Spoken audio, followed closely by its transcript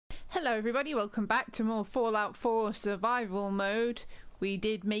Hello everybody, welcome back to more Fallout 4 survival mode. We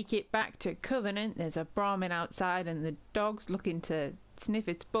did make it back to Covenant. There's a Brahmin outside and the dog's looking to sniff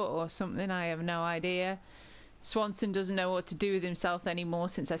its butt or something, I have no idea. Swanson doesn't know what to do with himself anymore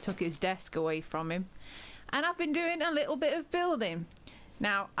since I took his desk away from him. And I've been doing a little bit of building.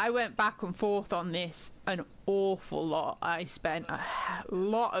 Now, I went back and forth on this an awful lot. I spent a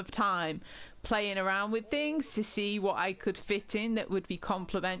lot of time playing around with things to see what I could fit in that would be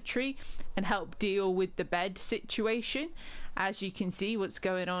complementary and help deal with the bed situation. As you can see, what's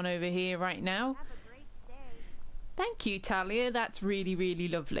going on over here right now. Have a great stay. Thank you, Talia. That's really, really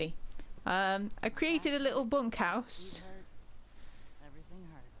lovely. I created a little bunkhouse. Everything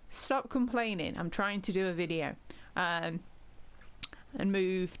hurts. Stop complaining. I'm trying to do a video. And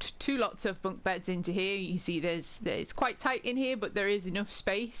moved two lots of bunk beds into here. You see it's quite tight in here, but there is enough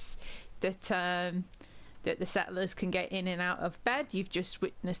space that that the settlers can get in and out of bed. You've just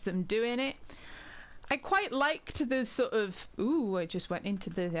witnessed them doing it. I quite liked the sort of I just went into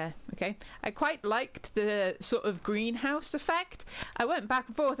the okay. I quite liked the sort of greenhouse effect. I went back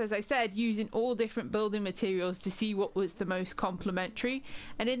and forth, as I said, using all different building materials to see what was the most complementary,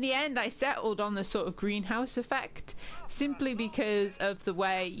 and in the end I settled on the sort of greenhouse effect simply because of the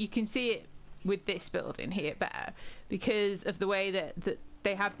way you can see it with this building here better, because of the way that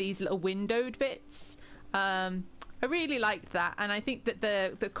they have these little windowed bits. I really liked that, and I think that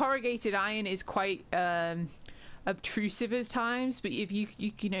the corrugated iron is quite obtrusive at times, but if you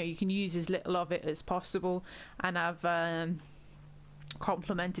know, you can use as little of it as possible, and I've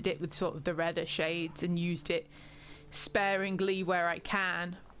complemented it with sort of the redder shades and used it sparingly where I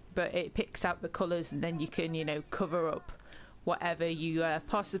can, but it picks out the colours, and then you can, you know, cover up whatever you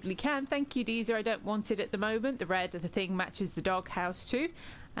possibly can. Thank you, Deezer. I don't want it at the moment. The red of the thing matches the doghouse too.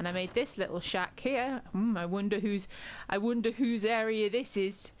 And I made this little shack here. I wonder whose area this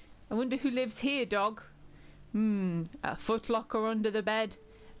is. I wonder who lives here, dog. A footlocker under the bed.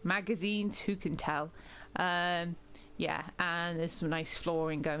 Magazines, who can tell? Yeah, and there's some nice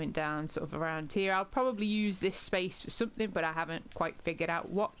flooring going down sort of around here. I'll probably use this space for something, but I haven't quite figured out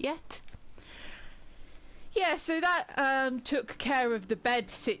what yet. Yeah, so that took care of the bed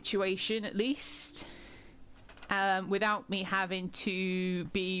situation, at least. Without me having to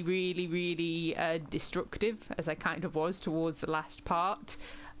be really, really destructive, as I kind of was towards the last part.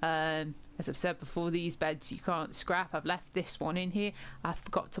 As I've said before, these beds you can't scrap. I've left this one in here. I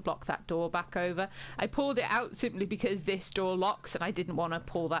forgot to block that door back over. I pulled it out simply because this door locks and I didn't want to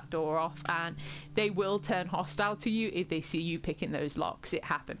pull that door off, and they will turn hostile to you if they see you picking those locks. It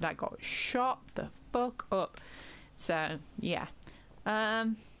happened. I got shot the fuck up. So yeah.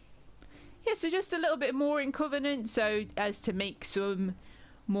 Yeah, so just a little bit more in Covenant, so as to make some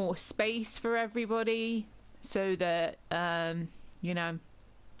more space for everybody, so that you know,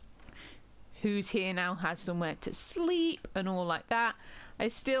 who's here now has somewhere to sleep and all like that. I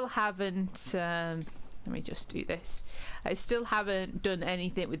still haven't let me just do this. I still haven't done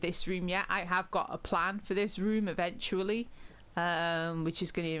anything with this room yet. I have got a plan for this room eventually, which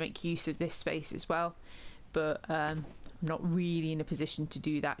is going to make use of this space as well, but I'm not really in a position to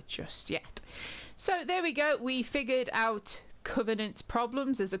do that just yet. So there we go. We figured out Covenant's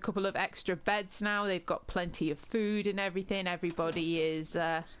problems. There's a couple of extra beds now. They've got plenty of food and everything. Everybody is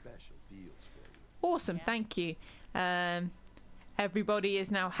special deals for you. awesome. Yeah. Thank you. Everybody is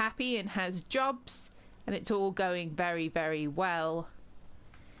now happy and has jobs, and it's all going very, very well.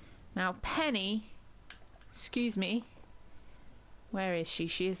 Now Penny, excuse me, where is she?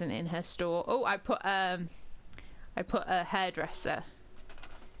 She isn't in her store. Oh, I put a hairdresser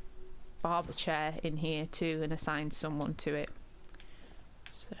barber chair in here too and assigned someone to it.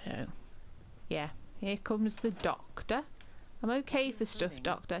 So yeah, here comes the doctor. I'm okay for stuff,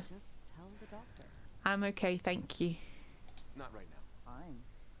 doctor. Just tell the doctor. I'm okay, thank you. Not right now.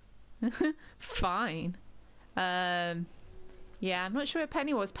 Fine. Fine. Yeah, I'm not sure where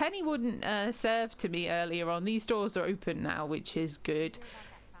Penny was. Penny wouldn't serve to me earlier on. These doors are open now, which is good.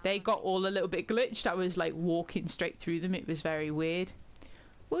 They got all a little bit glitched. I was like walking straight through them. It was very weird.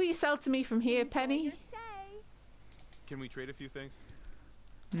 Will you sell to me from here, Enjoy Penny? your stay. Can we trade a few things?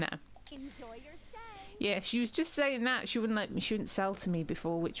 No. Enjoy your stay. Yeah, she was just saying that she wouldn't sell to me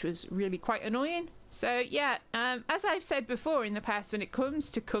before, which was really quite annoying. So yeah, as I've said before in the past, when it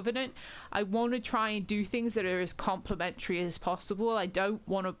comes to Covenant, I want to try and do things that are as complementary as possible. I don't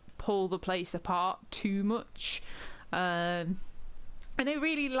want to pull the place apart too much. And I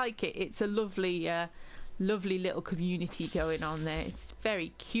really like it. It's a lovely lovely little community going on there. It's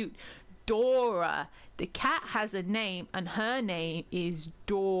very cute. Dora, the cat, has a name, and her name is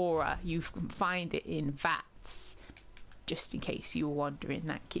Dora. You can find it in VATS. just in case you were wondering,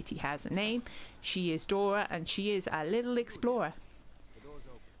 that kitty has a name. She is Dora, and she is a little explorer. The door's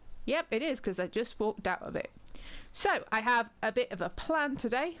open. Yep, it is, because I just walked out of it. So, I have a bit of a plan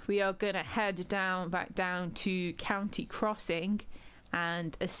today. We are going to head back down to County Crossing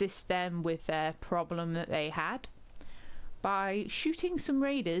and assist them with their problem that they had by shooting some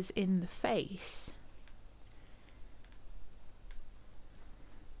raiders in the face.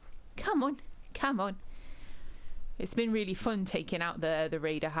 Come on, come on. It's been really fun taking out the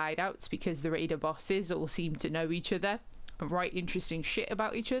raider hideouts, because the raider bosses all seem to know each other and write interesting shit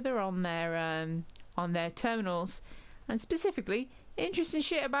about each other on their terminals, and specifically interesting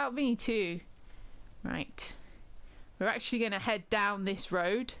shit about me too. Right, we're actually going to head down this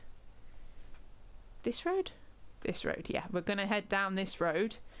road. This road, yeah, we're going to head down this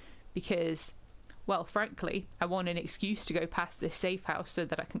road because, well, frankly, I want an excuse to go past this safe house so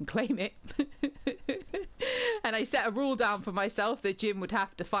that I can claim it. And I set a rule down for myself that Jim would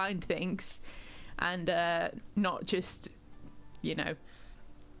have to find things and not just, you know,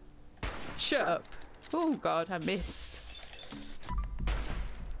 shut up. Oh god, I missed.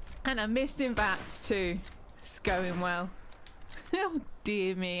 And I missed in bats too. It's going well. Oh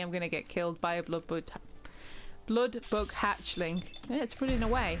dear me, I'm gonna get killed by a blood bug hatchling. Yeah, it's running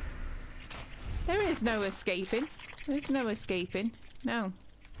away. There is no escaping. There's no escaping. No,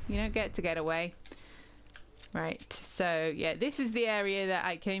 you don't get to get away. Right, so yeah, this is the area that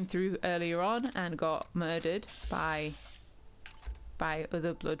I came through earlier on and got murdered by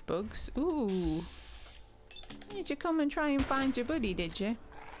other blood bugs. Ooh. Did you come and try and find your buddy, did you?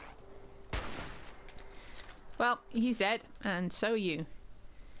 Well, he's dead, and so are you.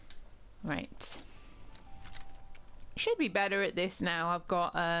 Right. Should be better at this now. I've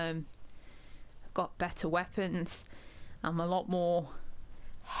got better weapons. I'm a lot more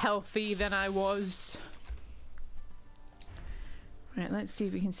healthy than I was. Right, let's see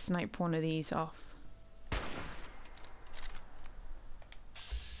if we can snipe one of these off.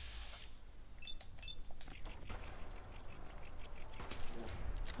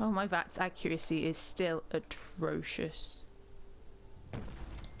 Oh, my VAT's accuracy is still atrocious.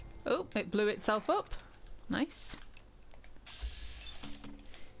 Oh, it blew itself up. Nice.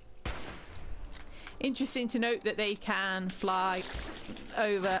 Interesting to note that they can fly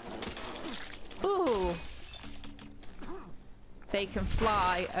over... Ooh. They can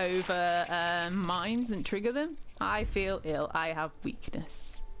fly over mines and trigger them. I feel ill. I have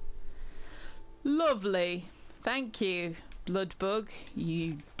weakness. Lovely. Thank you, blood bug,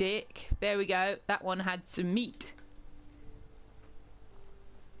 you dick. There we go. That one had some meat,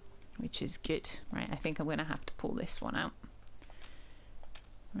 which is good. Right, I think I'm going to have to pull this one out.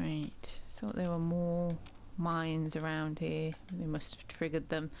 Right, thought there were more mines around here. They must have triggered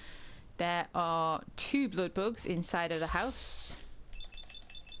them. There are 2 blood bugs inside of the house.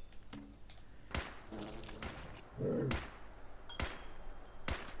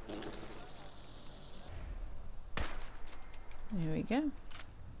 There we go.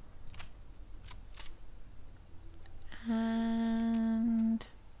 And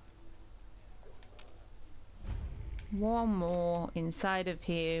one more inside of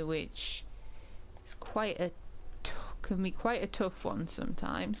here, which is can be quite a tough one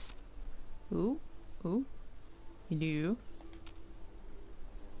sometimes. Ooh, ooh, hello.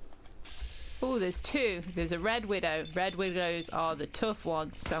 Oh, there's 2. There's a red widow. Red widows are the tough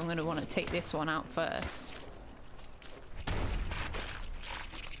ones, so I'm going to want to take this one out first.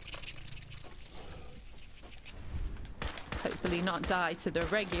 Hopefully not die to the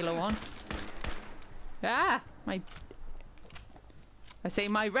regular one. Ah! I say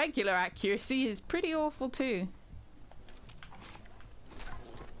my regular accuracy is pretty awful too.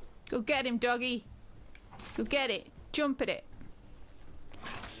 Go get him, doggy. Go get it. Jump at it.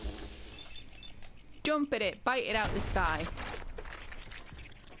 Jump at it. Bite it out the sky.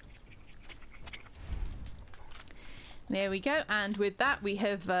 There we go. And with that, we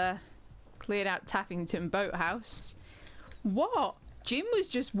have cleared out Tappington Boathouse. What? Jim was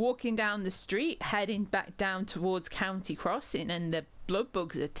just walking down the street, heading back down towards County Crossing, and the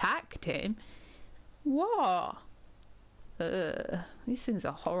bloodbugs attacked him. What? These things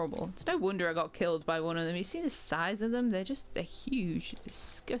are horrible. It's no wonder I got killed by one of them. You see the size of them? They're huge.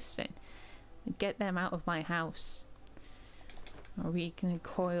 Disgusting. Get them out of my house. Weakening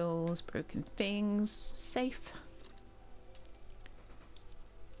coils, broken things. Safe.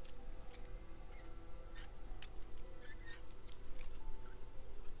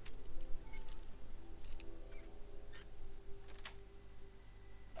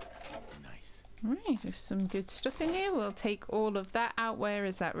 Right, there's some good stuff in here. We'll take all of that out. Where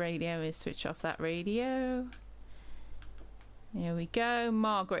is that radio? We'll switch off that radio. Here we go.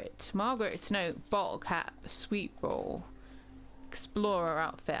 Margaret. Margaret's no bottle cap, sweet roll, explorer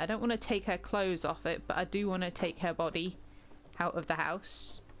outfit. I don't want to take her clothes off it, but I do want to take her body out of the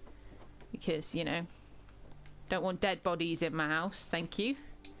house because, you know, don't want dead bodies in my house. Thank you.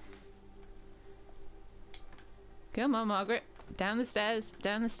 Come on, Margaret. Down the stairs.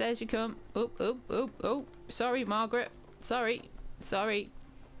 Down the stairs you come. Oh, oh, oh, oh. Sorry, Margaret. Sorry. Sorry.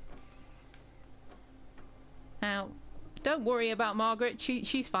 Now, don't worry about Margaret.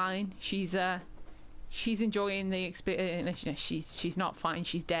 She's fine. She's enjoying the experience. She's not fine.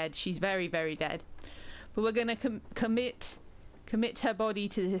 She's dead. She's very, very dead. But we're gonna commit her body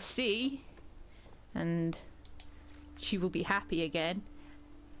to the sea, and she will be happy again.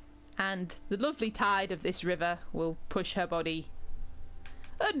 And the lovely tide of this river will push her body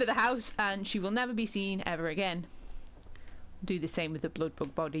under the house, and she will never be seen ever again. Do the same with the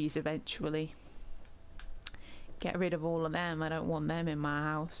bloodbug bodies eventually. Get rid of all of them. I don't want them in my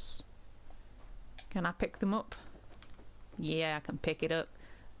house. Can I pick them up? Yeah, I can pick it up.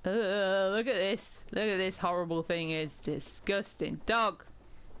 Look at this. Look at this horrible thing. It's disgusting. Dog.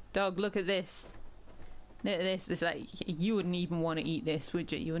 Dog, look at this. Look at this. It's like, you wouldn't even want to eat this,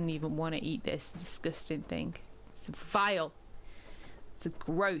 would you? You wouldn't even want to eat this disgusting thing. It's vile. It's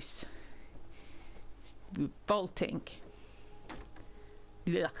gross. It's revolting.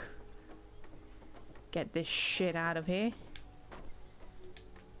 Ugh. Get this shit out of here.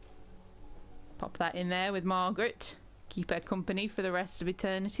 Pop that in there with Margaret. Keep her company for the rest of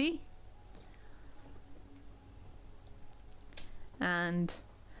eternity. And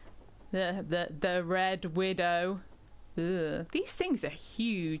the Red Widow. Ugh. These things are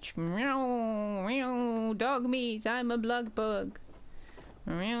huge. Meow, meow. Dog meat. I'm a blood bug.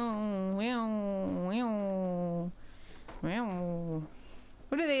 Meow, meow, meow, meow.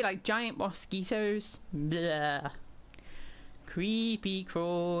 What are they, like giant mosquitoes? Blah. Creepy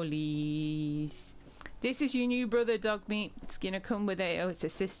crawlies. This is your new brother, dog meat. It's gonna come with a... Oh, it's a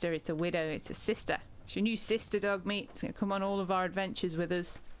sister. It's a widow. It's a sister. It's your new sister, dog meat. It's gonna come on all of our adventures with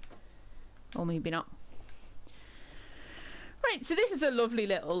us. Or maybe not. Right, so this is a lovely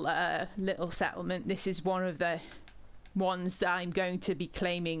little settlement. This is one of the ones that I'm going to be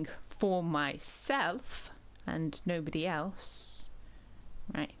claiming for myself and nobody else.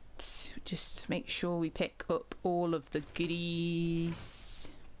 Right, just make sure we pick up all of the goodies.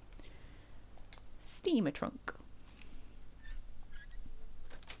 Steamer trunk.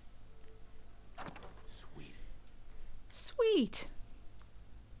 Sweet. Sweet.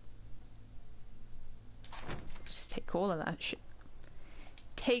 Just take all of that shit.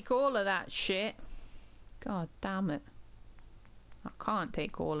 Take all of that shit. God damn it. I can't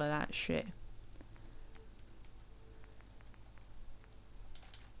take all of that shit.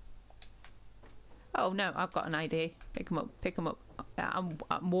 Oh no, I've got an idea. Pick them up, pick them up.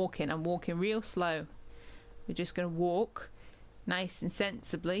 I'm walking real slow. We're just gonna walk nice and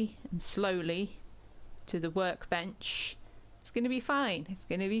sensibly and slowly to the workbench. It's gonna be fine. It's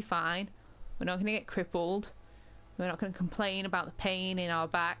gonna be fine. We're not gonna get crippled. We're not gonna complain about the pain in our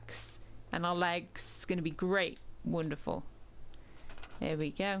backs and our legs. It's gonna be great. Wonderful. There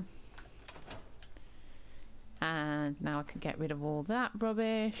we go. And now I can get rid of all that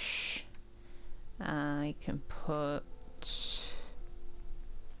rubbish. I can put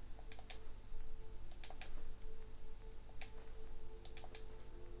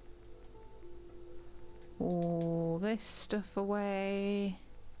all this stuff away.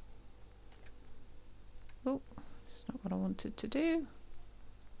 Oh, that's not what I wanted to do.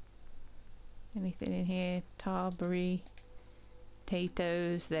 Anything in here? Tarberry,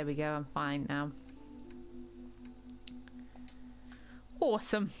 potatoes. There we go, I'm fine now.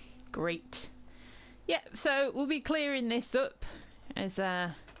 Awesome. Great. Yeah, so we'll be clearing this up as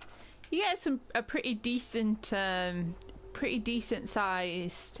you get a pretty decent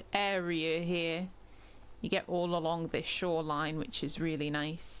sized area here. You get all along this shoreline, which is really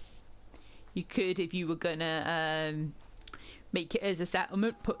nice. You could, if you were gonna make it as a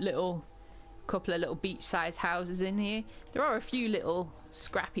settlement, put couple of little beach-sized houses in here. There are a few little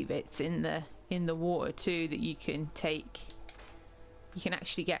scrappy bits in the water too that you can take. You can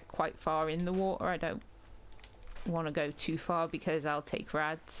actually get quite far in the water. I don't want to go too far because I'll take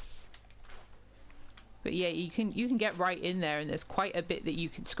rads. But yeah, you can get right in there, and there's quite a bit that you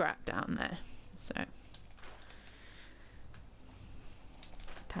can scrap down there. So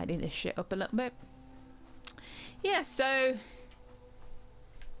tidy this shit up a little bit. Yeah, so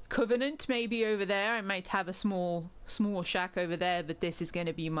Covenant maybe over there. I might have a small shack over there, but this is going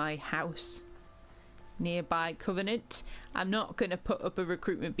to be my house. nearby Covenant. I'm not going to put up a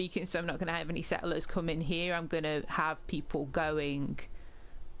recruitment beacon, so I'm not going to have any settlers come in here. I'm going to have people going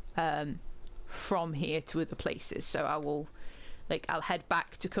from here to other places. So I will, like, I'll head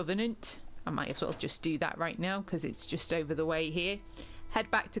back to Covenant. I might as well just do that right now because it's just over the way here. Head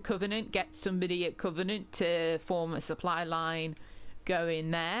back to Covenant, get somebody at Covenant to form a supply line, go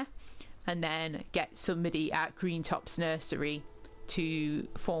in there, and then get somebody at Greentop's nursery to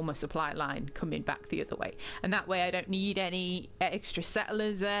form a supply line coming back the other way. And that way I don't need any extra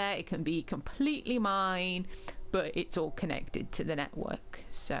settlers there. It can be completely mine, but it's all connected to the network.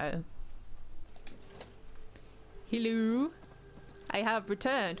 So, hello, I have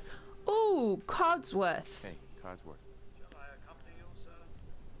returned. Oh, Codsworth. Hey, Codsworth. Shall I accompany you, sir?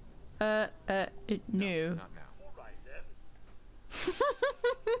 No. Not now. All right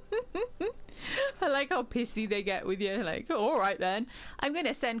then. I like how pissy they get with you. Like, oh, all right then. I'm going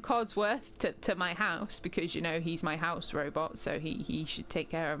to send Codsworth to my house because, you know, he's my house robot, so he should take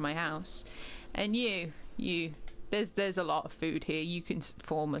care of my house. And you, there's a lot of food here. You can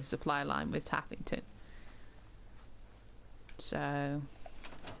form a supply line with Tappington. So,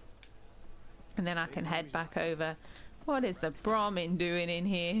 and then I can head back over. What is the Brahmin doing in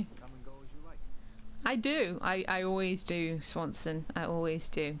here? Come and go as you like. I do. I always do, Swanson. I always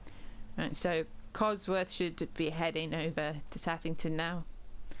do. Right, so Codsworth should be heading over to Tappington now.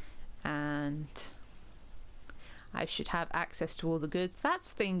 And I should have access to all the goods. That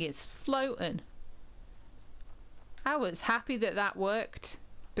thing is floating. I was happy that that worked,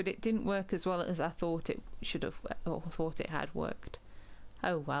 but it didn't work as well as I thought it should have, or thought it had worked.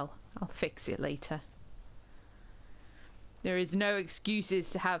 Oh well, I'll fix it later. There is no excuses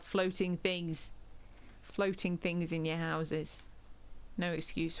to have floating things in your houses. No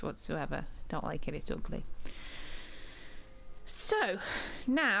excuse whatsoever. Don't like it, it's ugly. So,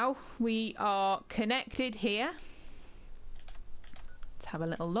 now we are connected here. Let's have a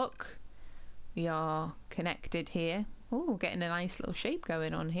little look. We are connected here. Oh, getting a nice little shape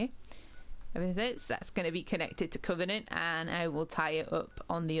going on here. That's going to be connected to Covenant, and I will tie it up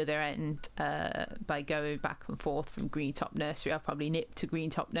on the other end by going back and forth from Greentop Nursery. I'll probably nip to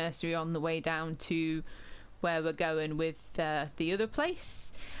Greentop Nursery on the way down to where we're going with the other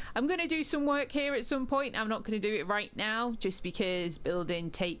place. I'm going to do some work here at some point. I'm not going to do it right now just because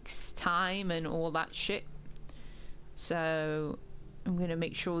building takes time and all that shit. So I'm going to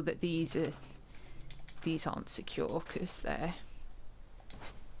make sure that these aren't secure because they're...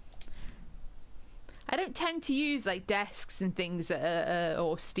 I don't tend to use like desks and things that are,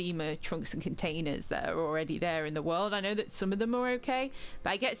 or steamer trunks and containers that are already there in the world. I know that some of them are okay, but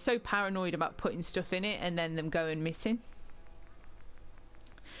I get so paranoid about putting stuff in it and then them going missing.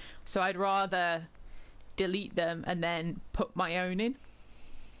 So I'd rather delete them and then put my own in.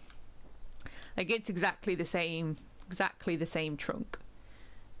 Like it's exactly the same trunk,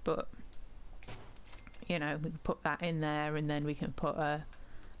 but you know, we can put that in there and then we can put a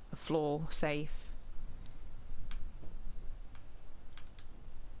floor safe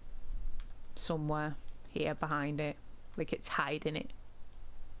somewhere here behind it, like it's hiding it.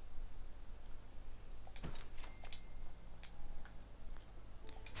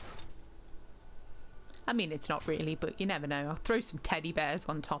 I mean, it's not really, but you never know. I'll throw some teddy bears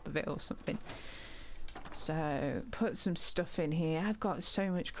on top of it or something. So put some stuff in here. I've got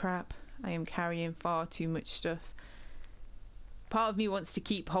so much crap. I am carrying far too much stuff. Part of me wants to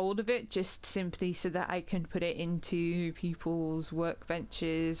keep hold of it just simply so that I can put it into people's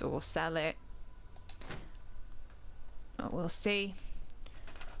workbenches or sell it. But we'll see.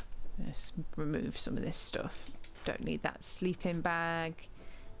 Let's remove some of this stuff. Don't need that sleeping bag.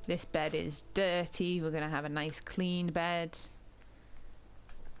 This bed is dirty. We're going to have a nice clean bed.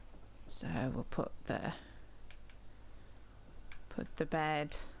 So we'll put the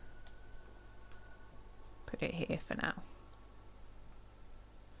bed, put it here for now.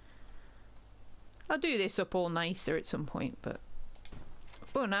 I'll do this up all nicer at some point, but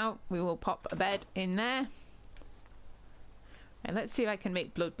for now we will pop a bed in there. And let's see if I can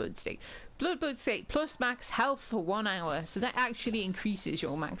make Bloodbud Steak. Bloodbud Steak plus max health for 1 hour. So that actually increases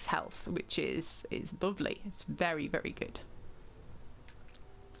your max health, which is lovely. It's very, very good.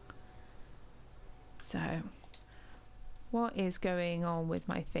 So, what is going on with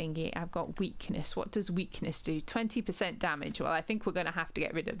my thingy? I've got weakness. What does weakness do? 20% damage. Well, I think we're going to have to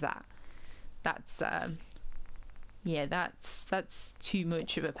get rid of that. That's, yeah, that's too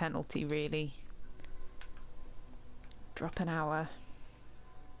much of a penalty, really. Drop an hour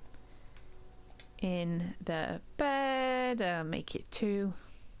in the bed. Make it 2.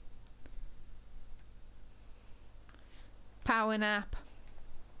 Power nap.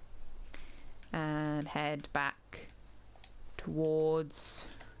 and head back towards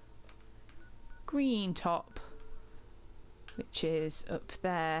Green Top, which is up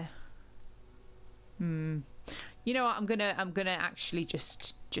there. You know what? I'm gonna actually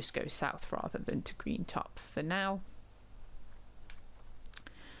just go south rather than to Green Top for now.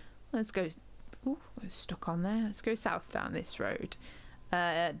 Let's go. Ooh, I was stuck on there. Let's go south down this road.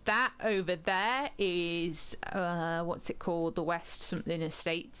 That over there is what's it called? The West something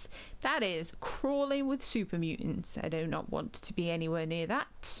Estates. That is crawling with super mutants. I do not want to be anywhere near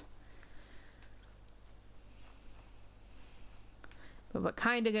that. But we're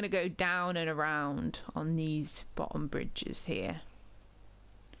kind of going to go down and around on these bottom bridges here.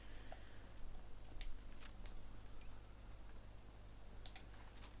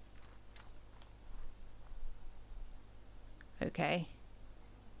 Okay.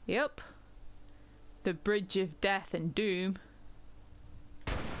 Yep. The Bridge of Death and Doom.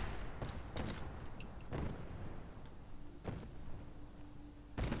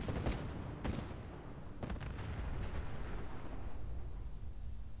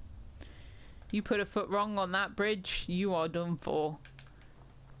 You put a foot wrong on that bridge, you are done for.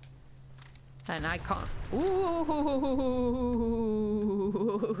 And I can't. Ooh.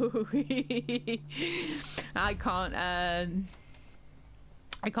 I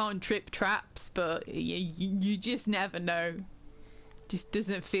can't trip traps, but you just never know. Just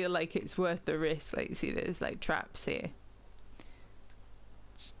doesn't feel like it's worth the risk. Like, see, there's like traps here.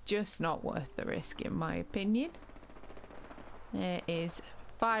 It's just not worth the risk, in my opinion. There is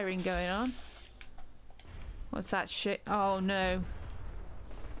firing going on. What's that shit? Oh no.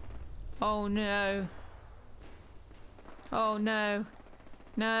 Oh no. Oh no.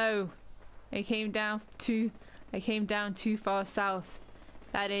 No. I came down too far south.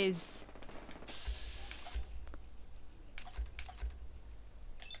 That is.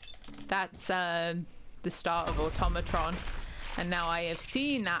 That's the start of Automatron. And now I have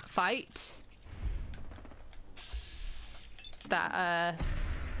seen that fight.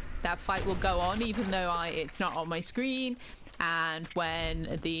 That fight will go on even though it's not on my screen. And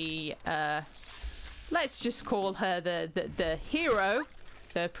when the let's just call her the hero,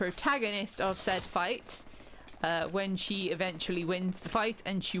 the protagonist of said fight, when she eventually wins the fight,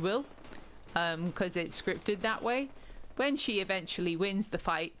 and she will, because it's scripted that way, when she eventually wins the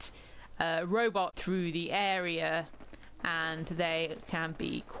fight, robot through the area, and they can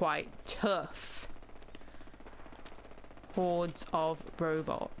be quite tough. Hordes of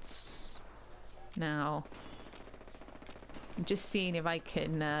robots. Now, I'm just seeing if I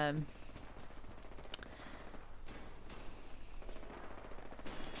can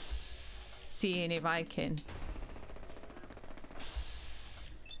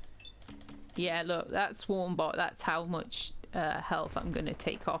yeah, look, that's Swarmbot. That's how much health I'm gonna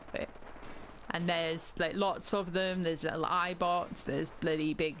take off it. And there's like lots of them. There's little iBots, there's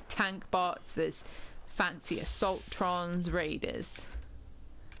bloody big tank bots, there's fancy assaultrons, raiders.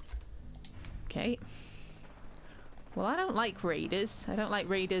 Okay. Well, I don't like raiders. I don't like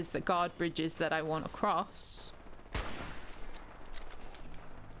raiders that guard bridges that I want to cross.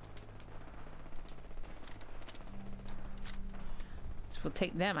 So we'll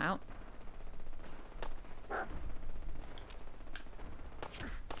take them out.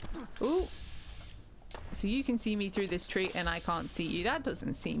 Ooh. So you can see me through this tree and I can't see you. That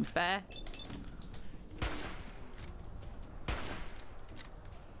doesn't seem fair.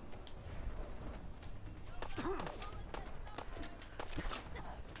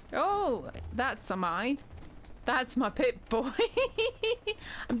 Oh, that's a mine. That's my pit boy.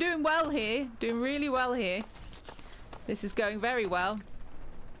 I'm doing well here. Doing really well here. This is going very well.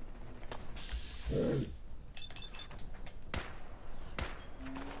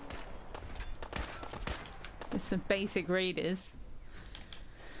 There's some basic raiders.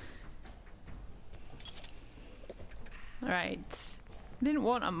 Alright. Didn't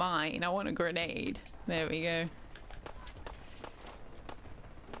want a mine, I want a grenade. There we go.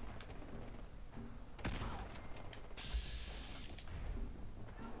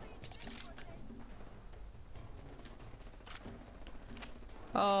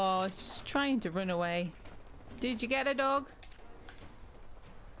 Oh, it's trying to run away. Did you get a dog?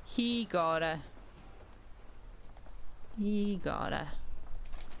 He got her. He got her.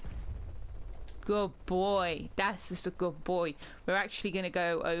 Good boy. That's just a good boy. We're actually going to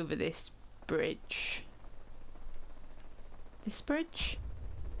go over this bridge. This bridge?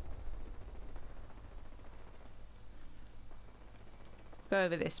 Go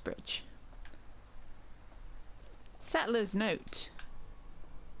over this bridge. Settler's note.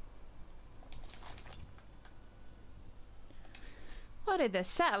 What did the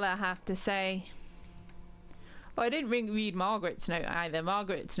settler have to say? Oh, I didn't read Margaret's note either.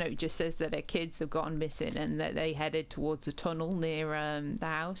 Margaret's note just says that her kids have gone missing and that they headed towards a tunnel near the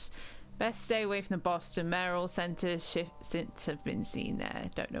house. Best stay away from the Boston Merrill Center. Since have been seen there.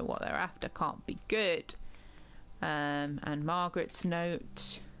 Don't know what they're after. Can't be good. And Margaret's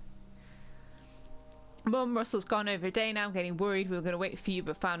note. Mum, Russell's gone over a day now. I'm getting worried. We were going to wait for you,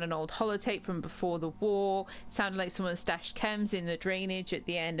 but found an old holotape from before the war. Sounded like someone stashed chems in the drainage at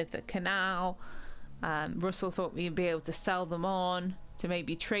the end of the canal. Russell thought we'd be able to sell them on to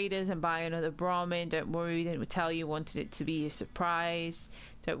maybe traders and buy another Brahmin. Don't worry, they would tell you. Wanted it to be a surprise.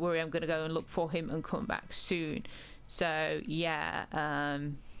 Don't worry, I'm going to go and look for him and come back soon. So, yeah,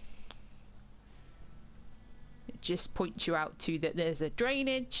 it just points you out to that there's a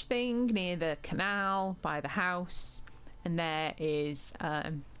drainage thing near the canal by the house. And there is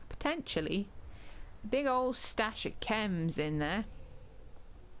potentially a big old stash of chems in there.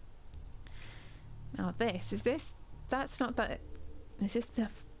 Now that's not that, is this the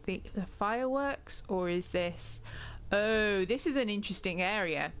fireworks, or is this, oh, this is an interesting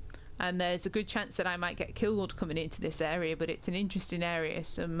area, and there's a good chance that I might get killed coming into this area, but it's an interesting area.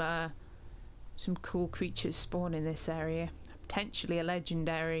 Some cool creatures spawn in this area, potentially a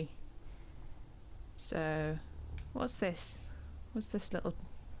legendary. So what's this little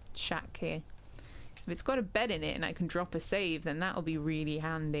shack here? If it's got a bed in it and I can drop a save, then that'll be really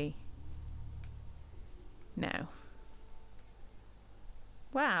handy. No.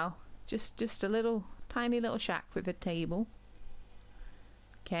 Wow, just a little tiny little shack with a table.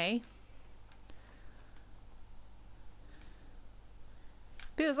 Okay.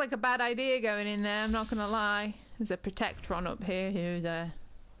 Feels like a bad idea going in there, I'm not gonna lie. There's a Protectron up here who's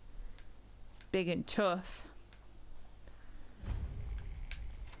it's big and tough.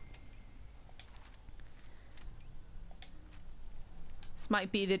 This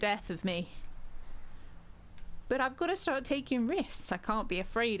might be the death of me. But I've got to start taking risks. I can't be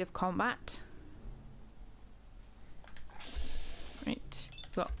afraid of combat. Right,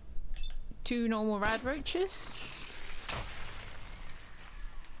 got 2 normal rad roaches.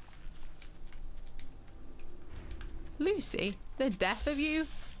 Lucy, the death of you?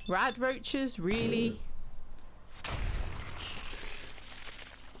 Rad roaches, really?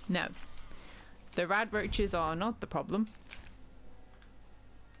 No. The rad roaches are not the problem.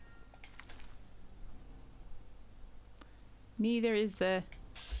 Neither is the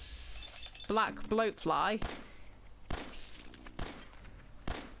black bloatfly.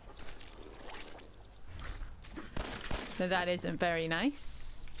 So that isn't very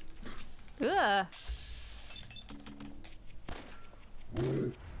nice. Ugh.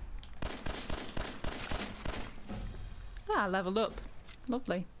 Ah, leveled up.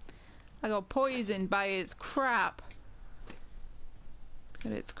 Lovely. I got poisoned by its crap.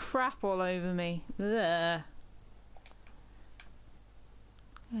 Got its crap all over me. Ugh.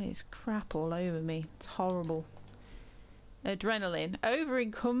 There's crap all over me. It's horrible. Adrenaline. Over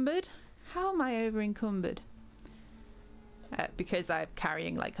encumbered? How am I over encumbered? Because I'm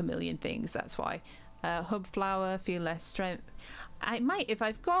carrying like a million things, that's why. Hub flower, feel less strength. I might, if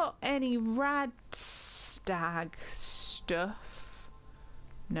I've got any rad stag stuff.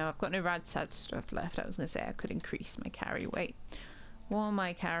 No, I've got no rad stag stuff left. I was going to say I could increase my carry weight. What am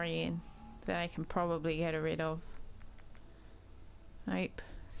I carrying that I can probably get rid of? Pipe,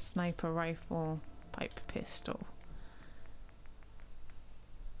 sniper rifle, pipe pistol.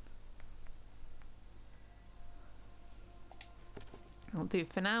 I'll do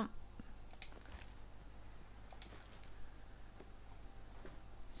for now.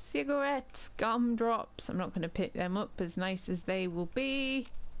 Cigarettes, gumdrops. I'm not going to pick them up, as nice as they will be.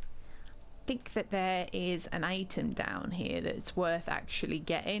 I think that there is an item down here that's worth actually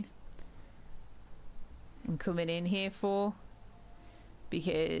getting and coming in here for,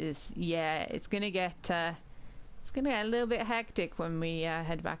 because yeah, it's gonna get a little bit hectic when we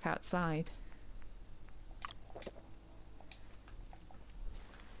head back outside.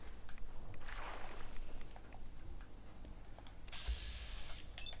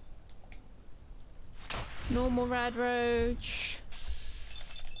 Normal rad roach,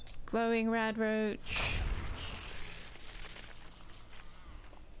 glowing rad roach.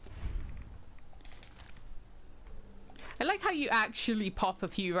 I like how you actually pop a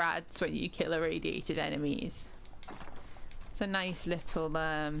few rads when you kill irradiated enemies. It's a nice little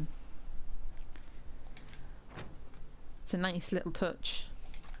it's a nice little touch.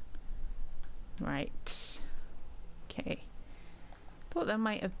 Right. Okay. Thought there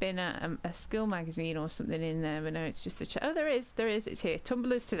might have been a skill magazine or something in there, but no, it's just a oh, there is, it's here.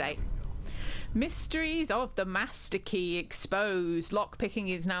 Tumblers today. Mysteries of the Master Key exposed. Lockpicking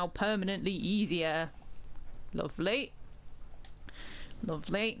is now permanently easier. Lovely.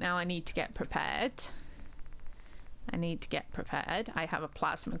 Lovely. Now I need to get prepared. I need to get prepared. I have a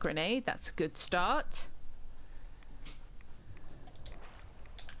plasma grenade. That's a good start.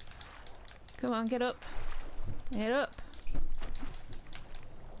 Come on, get up. Get up.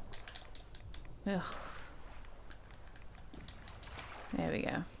 Ugh. There we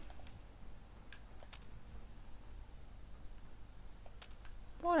go.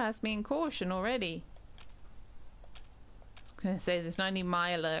 What has me in caution already? I was gonna say there's not any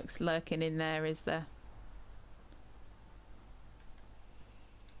Mirelurks lurking in there, is there?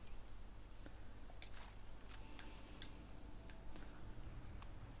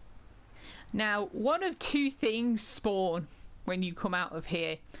 Now, one of two things spawn when you come out of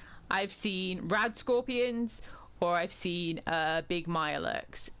here. I've seen rad scorpions or I've seen big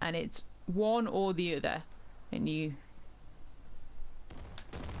Mirelurks, and it's one or the other. And you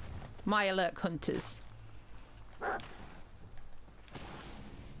Mirelurk hunters.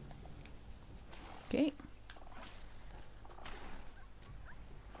 Okay.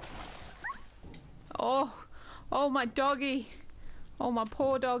 Oh, oh my doggy. Oh my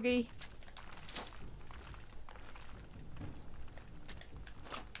poor doggy.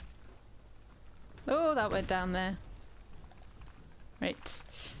 Oh, that went down there. Right.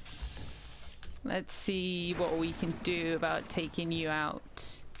 Let's see what we can do about taking you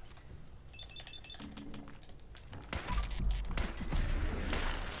out.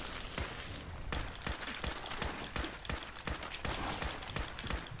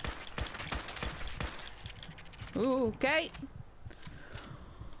 Ooh, okay.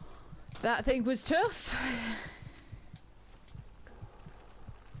 That thing was tough.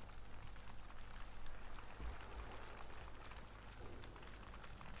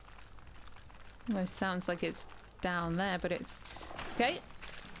 Almost sounds like it's down there, but it's... Okay.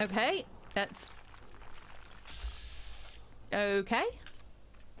 Okay. That's... Okay.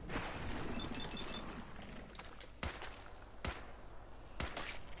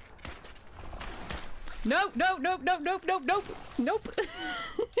 Nope, nope, nope, nope, nope, nope, nope, nope.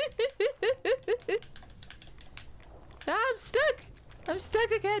 I'm stuck. I'm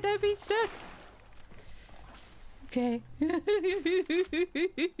stuck again. Don't be stuck. Okay.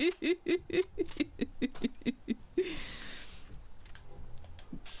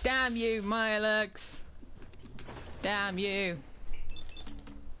 Damn you, Mirelurks. Damn you.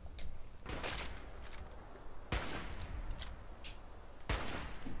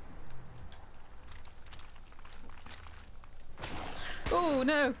 Oh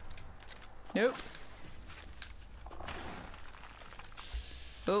no. Nope.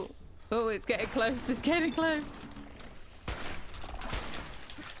 Oh. Oh, it's getting close. It's getting close.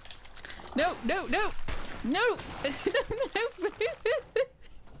 No, no, no. No. No.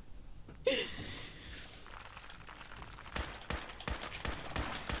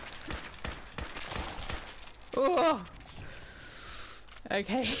 Oh.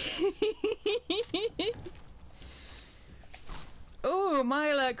 Okay. Oh,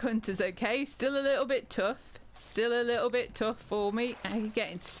 Mirelurk Hunter's okay. Still a little bit tough. Still a little bit tough for me. I'm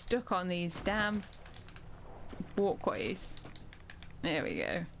getting stuck on these damn walkways. There we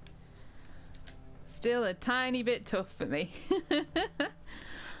go. Still a tiny bit tough for me.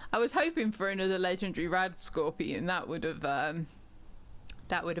 I was hoping for another legendary rad scorpion. That would have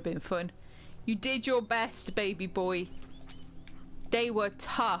been fun. You did your best, baby boy. They were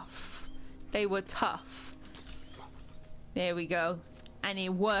tough. They were tough. There we go. And it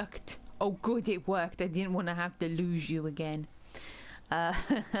worked. Oh good, it worked. I didn't want to have to lose you again. That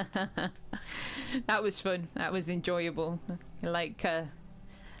was fun. That was enjoyable. Like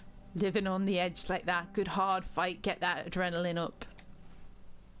living on the edge like that. Good hard fight. Get that adrenaline up.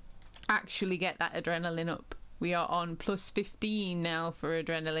 Actually get that adrenaline up. We are on plus 15 now for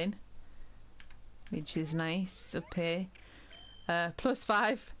adrenaline, which is nice up here. Plus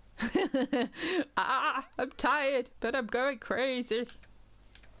 5. I'm tired, but I'm going crazy.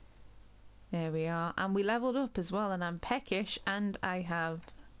 There we are, and we leveled up as well, and I'm peckish, and I have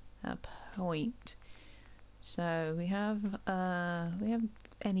a point. So we have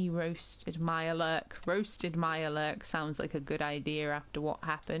any roasted Mirelurk. Roasted Mirelurk sounds like a good idea after what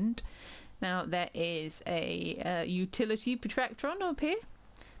happened. Now there is a utility Protectron up here.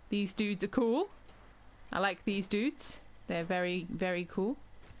 These dudes are cool. I like these dudes. They're very, very cool.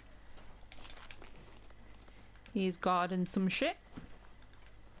 He's guarding some shit.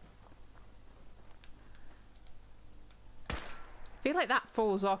 I feel like that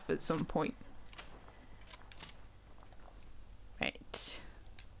falls off at some point. Right.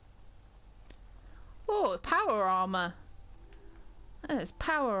 Oh, power armor. There's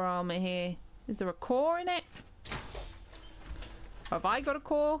power armor here. Is there a core in it? Or have I got a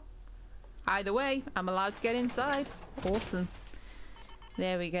core? Either way, I'm allowed to get inside. Awesome.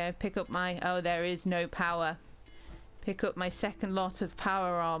 There we go. Pick up my... Oh, there is no power. Pick up my second lot of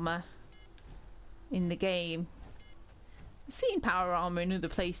power armor in the game. I've seen power armor in other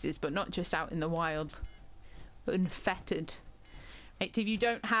places, but not just out in the wild. Unfettered. Right, if you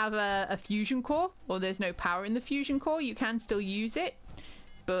don't have a fusion core, or there's no power in the fusion core, you can still use it.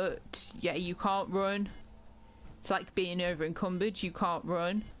 But yeah, you can't run. It's like being over encumbered. You can't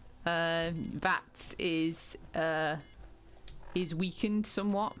run. VATS is weakened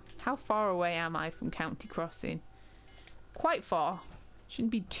somewhat. How far away am I from County Crossing? Quite far.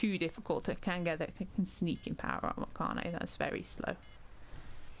 Shouldn't be too difficult. I can get that. I can sneak in power armor, can't I? That's very slow.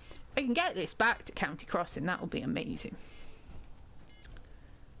 If I can get this back to County Crossing, that will be amazing.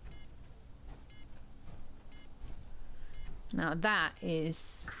 Now that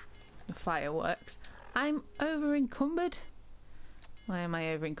is the fireworks. I'm over encumbered. Why am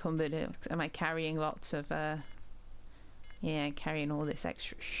I over encumbered? Am I carrying lots of yeah, carrying all this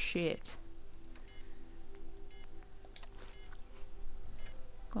extra shit.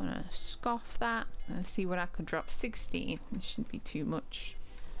 Gonna scoff that. Let's see what I could drop. 16. It shouldn't be too much.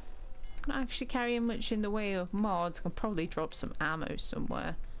 Not actually carrying much in the way of mods. I can probably drop some ammo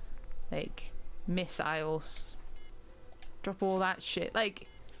somewhere. Like missiles. Drop all that shit. Like,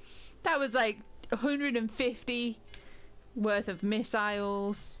 that was like 150 worth of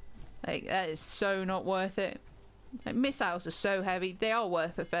missiles. Like, that is so not worth it. Like, missiles are so heavy. They are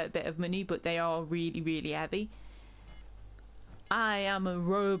worth a fair bit of money, but they are really, really heavy. I am a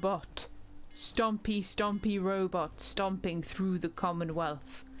robot. Stompy, stompy robot stomping through the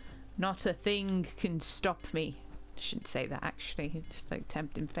Commonwealth. Not a thing can stop me. I shouldn't say that, actually. It's like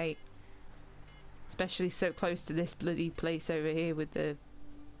tempting fate. Especially so close to this bloody place over here with the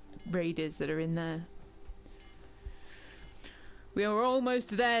raiders that are in there. We are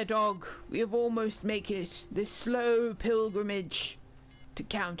almost there, dog. We have almost made it. This slow pilgrimage to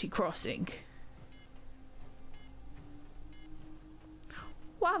County Crossing.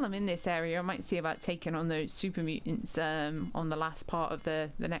 While I'm in this area, I might see about taking on those super mutants on the last part of the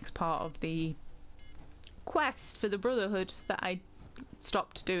next part of the quest for the Brotherhood that I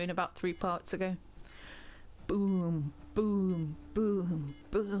stopped doing about 3 parts ago. Boom, boom, boom,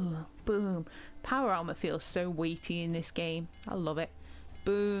 boom, boom. Power armor feels so weighty in this game. I love it.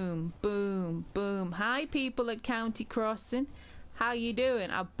 Boom, boom, boom. Hi, people at County Crossing. How you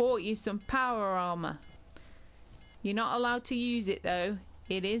doing? I bought you some power armor. You're not allowed to use it though.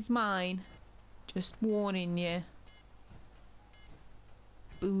 It is mine. Just warning you.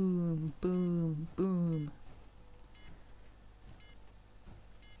 Boom, boom, boom.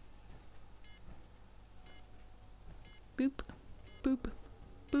 Boop, boop,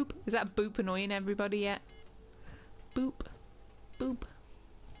 boop. Is that boop annoying everybody yet? Boop, boop.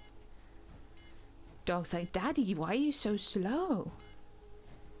 Dog's like, Daddy, why are you so slow?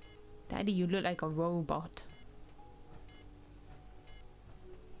 Daddy, you look like a robot.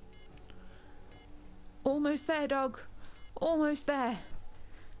 Almost there, dog. Almost there.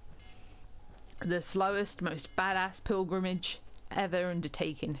 The slowest, most badass pilgrimage ever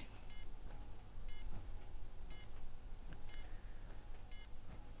undertaken.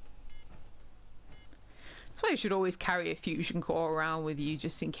 That's why you should always carry a fusion core around with you,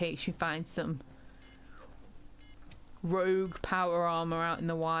 just in case you find some rogue power armor out in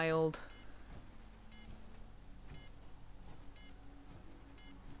the wild.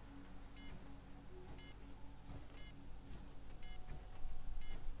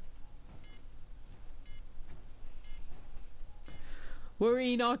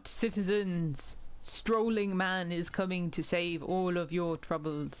 Worry not, citizens. Strolling man is coming to save all of your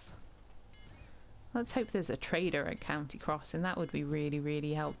troubles. Let's hope there's a trader at County Crossing. That would be really,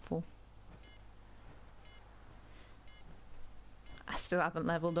 really helpful. I still haven't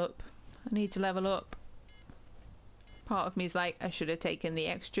leveled up. I need to level up. Part of me is like, I should have taken the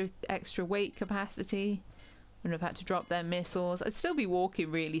extra weight capacity. Wouldn't have had to drop their missiles. I'd still be walking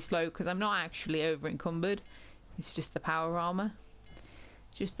really slow because I'm not actually over encumbered. It's just the power armor.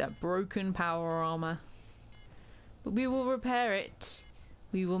 Just that broken power armor. But we will repair it.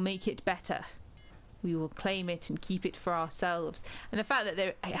 We will make it better. We will claim it and keep it for ourselves. And the fact that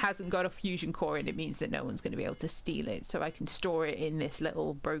it hasn't got a fusion core in it means that no one's going to be able to steal it. So I can store it in this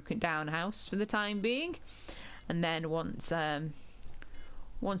little broken down house for the time being. And then once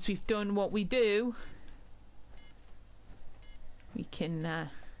we've done what we do, we can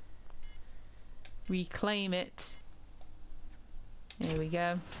reclaim it. There we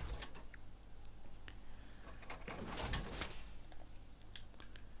go.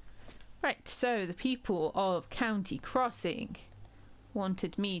 Right, so the people of County Crossing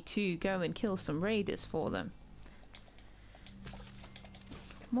wanted me to go and kill some raiders for them.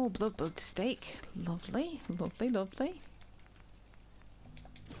 More blood steak. Lovely, lovely, lovely.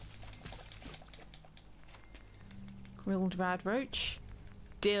 Grilled rad roach.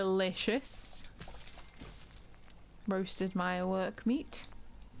 Delicious. Roasted my work meat.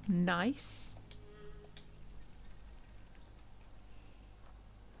 Nice.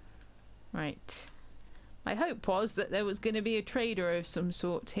 Right. My hope was that there was going to be a trader of some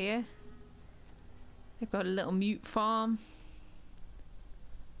sort here. They've got a little mute farm.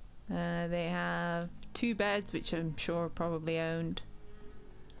 They have 2 beds, which I'm sure are probably owned.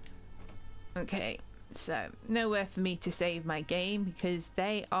 Okay, so nowhere for me to save my game because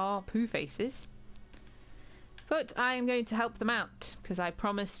they are poo faces. But I am going to help them out because I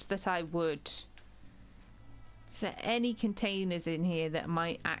promised that I would. Is there any containers in here that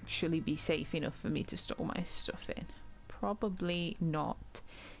might actually be safe enough for me to store my stuff in? Probably not.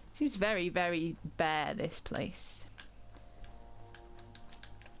 It seems very, very bare, this place.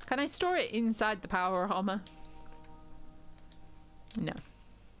 Can I store it inside the power armor? No.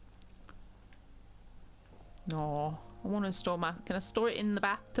 No. I want to store my... Can I store it in the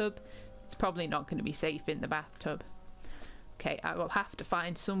bathtub? It's probably not going to be safe in the bathtub. Okay, I will have to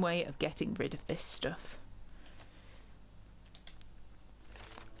find some way of getting rid of this stuff.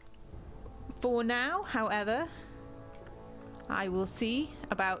 For now, however, I will see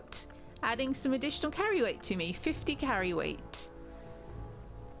about adding some additional carry weight to me. 50 carry weight.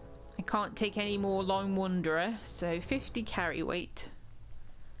 I can't take any more Lone Wanderer, so 50 carry weight.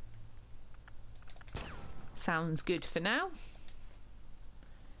 Sounds good for now.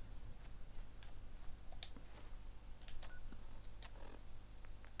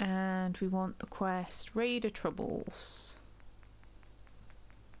 And we want the quest Raider Troubles.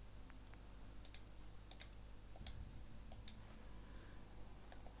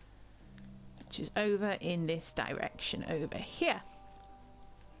 Which is over in this direction over here.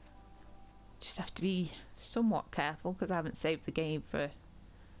 Just have to be somewhat careful because I haven't saved the game for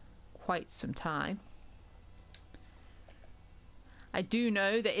quite some time. I do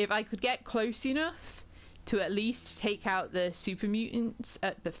know that if I could get close enough to at least take out the super mutants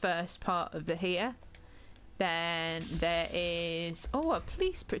at the first part of the here, then there is... Oh, a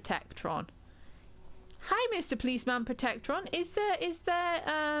police protectron. Hi, Mr. Policeman Protectron. Is there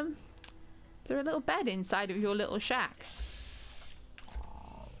a little bed inside of your little shack?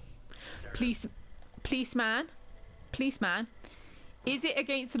 Policeman, is it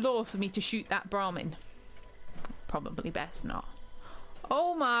against the law for me to shoot that Brahmin? Probably best not.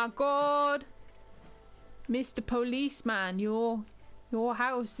 Oh my god, Mr. Policeman, your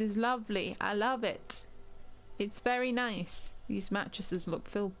house is lovely. I love it. It's very nice. These mattresses look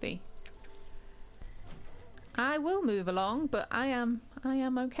filthy. I will move along, but I am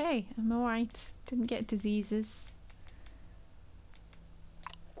okay. I'm alright. Didn't get diseases.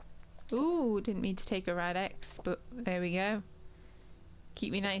 Ooh, didn't mean to take a Rad X, but there we go.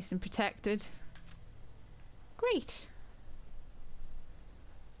 Keep me nice and protected. Great.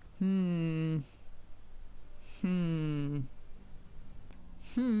 I'm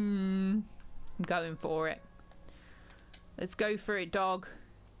going for it. Let's go for it, dog.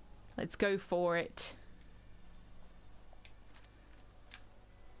 Let's go for it.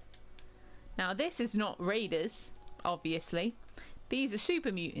 Now, this is not raiders, obviously. These are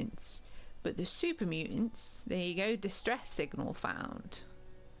super mutants. But the super mutants, there you go, distress signal found.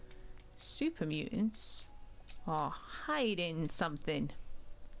 Super mutants are hiding something.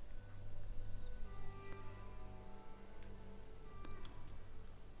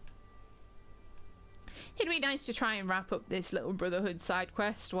 It'd be nice to try and wrap up this little Brotherhood side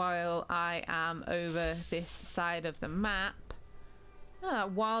quest while I am over this side of the map. Ah,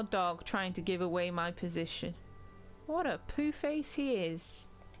 wild dog trying to give away my position. What a poo face he is.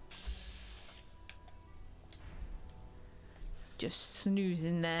 Just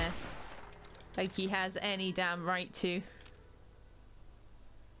snoozing there. Like he has any damn right to.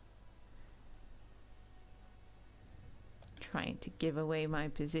 Trying to give away my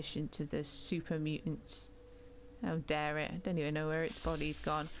position to the super mutants. How dare it. I don't even know where its body's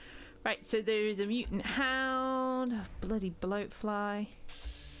gone. Right, so there is a mutant hound. A bloody bloatfly.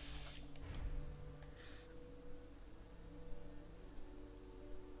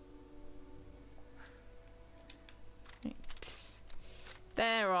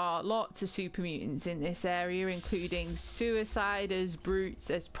 There are lots of super mutants in this area, including suiciders, brutes.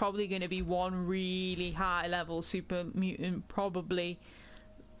 There's probably going to be one really high level super mutant, probably,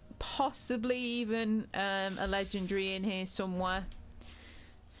 possibly even a legendary in here somewhere.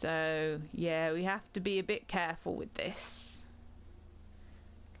 So, yeah, we have to be a bit careful with this.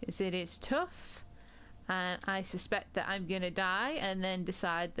 Because it is tough. And I suspect that I'm going to die and then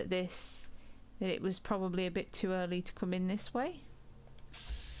decide that it was probably a bit too early to come in this way.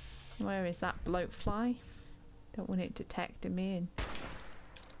 Where is that bloatfly? Don't want it detecting me in.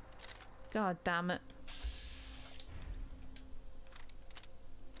 God damn it.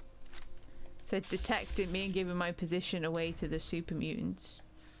 Said detecting me and giving my position away to the super mutants.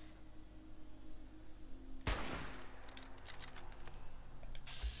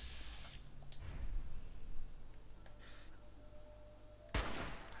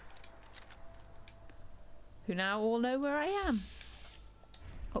 Who now all know where I am.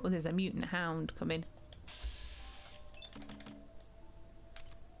 Oh, there's a mutant hound coming.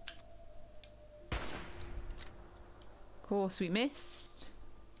 Of course we missed.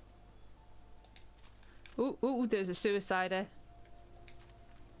 Ooh, ooh, there's a suicider.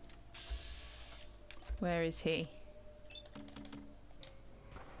 Where is he?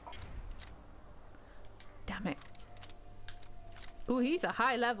 Damn it. Ooh, he's a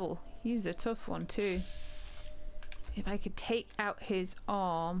high level. He's a tough one too. If I could take out his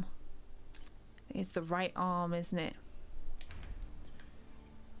arm. It's the right arm, isn't it?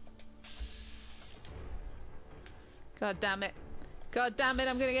 God damn it. God damn it,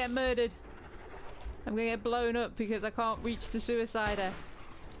 I'm gonna get murdered. I'm gonna get blown up because I can't reach the suicider.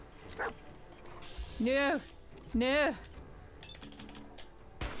 No! No!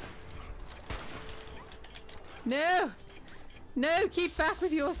 No! No! Keep back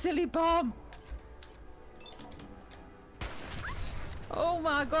with your silly bomb! Oh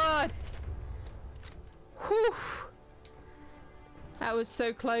my god! Whew! That was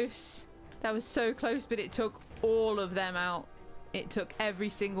so close. That was so close, but it took all of them out. It took every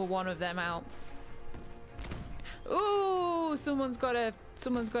single one of them out. Ooh! Someone's got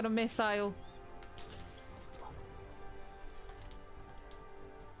a missile.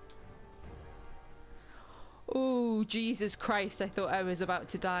 Ooh, Jesus Christ, I thought I was about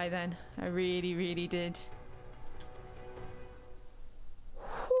to die then. I really, really did.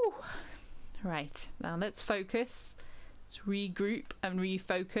 Whew. Right, now let's focus. Let's regroup and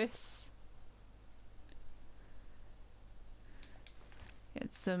refocus.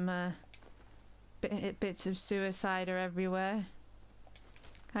 Get some bits of suicider everywhere.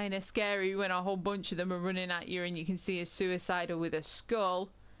 Kind of scary when a whole bunch of them are running at you and you can see a suicider with a skull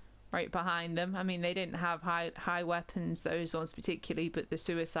right behind them. I mean, they didn't have high weapons, those ones particularly, but the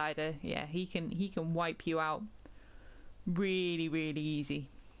suicider, yeah, he can wipe you out really, really easy.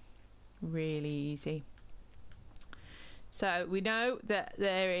 Really easy. So we know that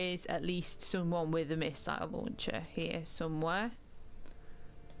there is at least someone with a missile launcher here somewhere.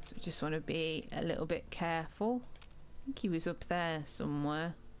 So we just want to be a little bit careful. I think he was up there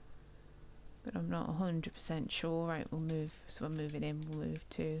somewhere, but I'm not 100% sure. Right, we'll move. So we're moving in. We'll move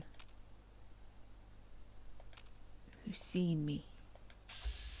too. Who's seen me?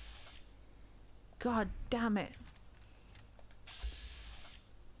 God damn it.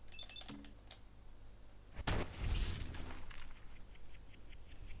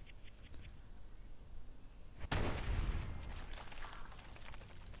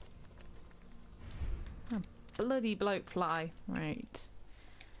 Oh, bloody bloatfly. Right.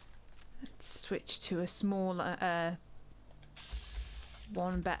 Let's switch to a smaller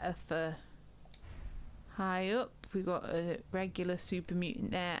one better for high up. We got a regular super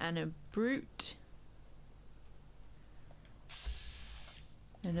mutant there and a brute.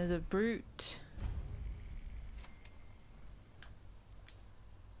 Another brute.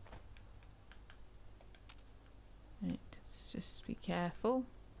 Right, let's just be careful.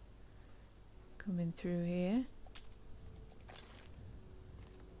 Coming through here.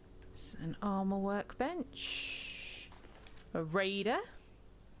 It's an armor workbench. A raider.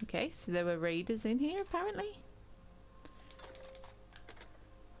 Okay, so there were raiders in here apparently.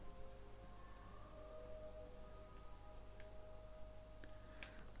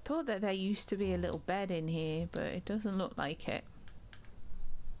 Thought that there used to be a little bed in here, but it doesn't look like it.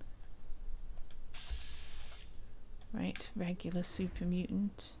 Right, regular super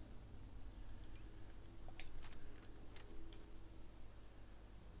mutant.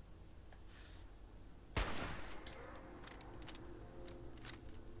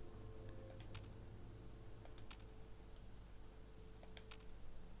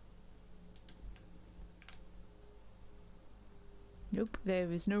 Nope, there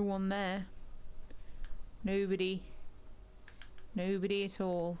is no one there. Nobody. Nobody at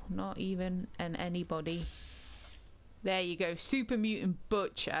all. Not even an anybody. There you go. Super Mutant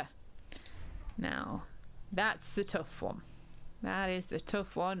Butcher. Now, that's the tough one. That is the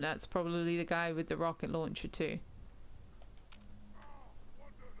tough one. That's probably the guy with the rocket launcher too.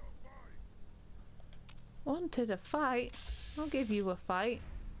 Wanted a fight? I'll give you a fight.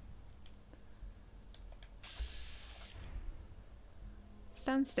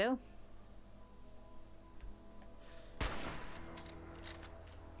 Stand still.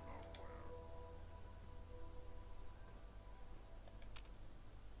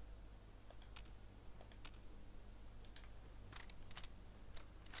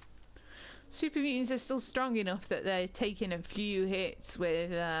 Super mutants are still strong enough that they're taking a few hits with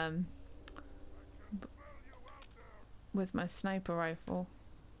my sniper rifle.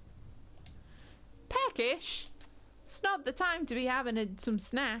 Peckish? It's not the time to be having some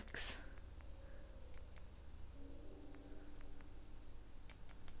snacks.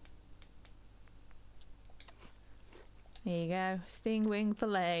 There you go. Sting wing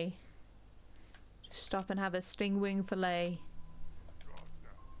fillet. Just stop and have a sting wing fillet.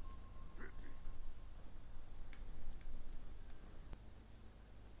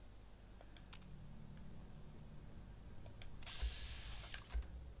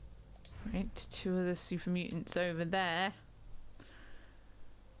 Right, two of the super mutants over there.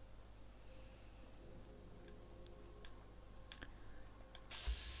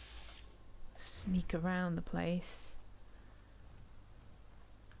 Sneak around the place.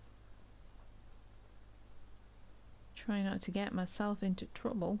 Try not to get myself into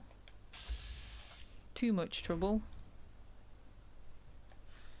trouble. Too much trouble.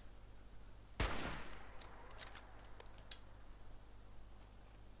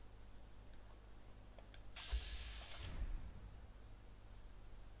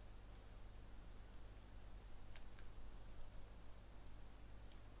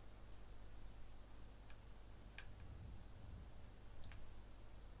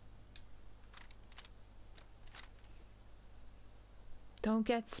 Don't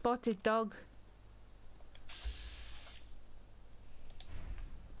get spotted, dog.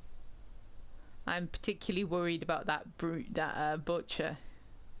 I'm particularly worried about that brute, that butcher.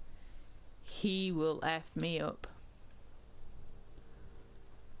 He will F me up.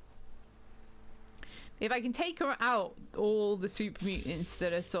 If I can take her out, all the super mutants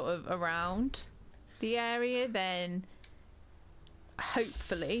that are sort of around the area, then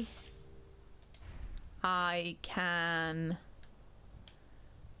hopefully I can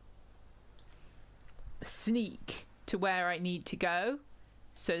sneak to where I need to go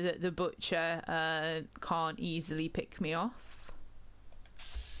so that the butcher can't easily pick me off.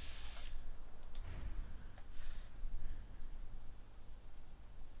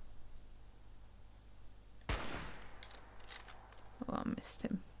 Oh, I missed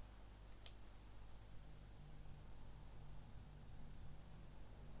him.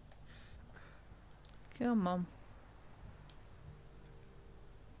 Come on.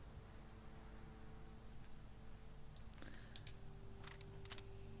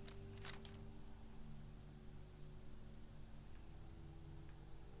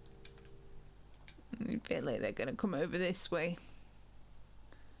 I feel like they're gonna come over this way.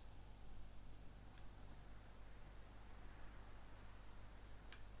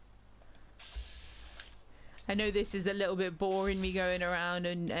 I know this is a little bit boring, me going around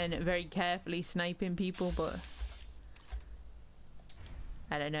and very carefully sniping people, but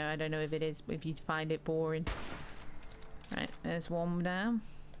I don't know if it is, if you'd find it boring. Right, there's one down.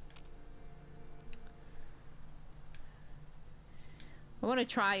 I want to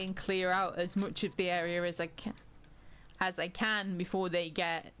try and clear out as much of the area as I can before they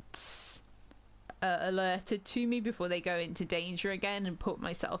get alerted to me, before they go into danger again, and put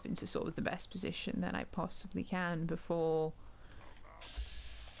myself into sort of the best position that I possibly can before.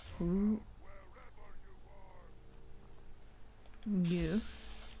 Ooh. You.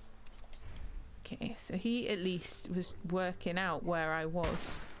 Okay, so he at least was working out where I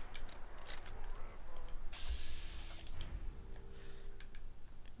was.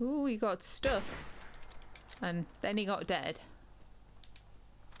 Ooh, he got stuck. And then he got dead.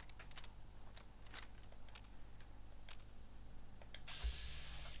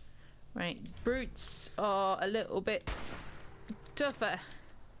 Right, brutes are a little bit tougher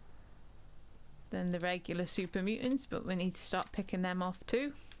than the regular super mutants, but we need to start picking them off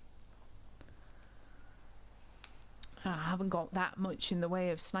too. I haven't got that much in the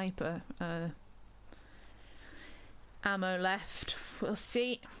way of sniper ammo left. We'll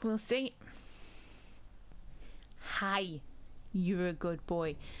see. We'll see. Hi. You're a good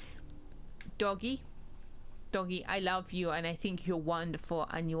boy. Doggy. Doggy, I love you and I think you're wonderful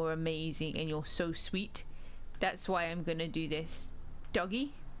and you're amazing and you're so sweet. That's why I'm gonna do this.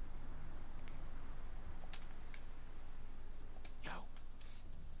 Doggy.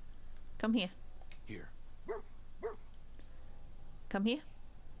 Come here. Here. Come here.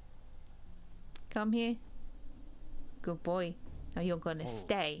 Come here. Good boy. Now you're gonna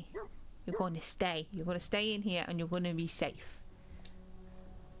stay. You're gonna stay. You're gonna stay in here and you're gonna be safe.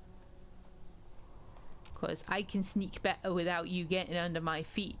 Because I can sneak better without you getting under my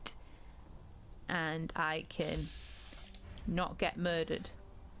feet. And I can not get murdered.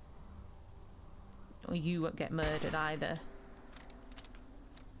 Or you won't get murdered either.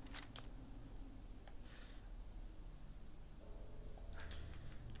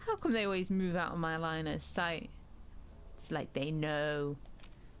 How come they always move out of my line of sight? It's like they know.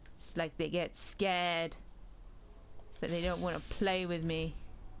 It's like they get scared. It's like they don't want to play with me.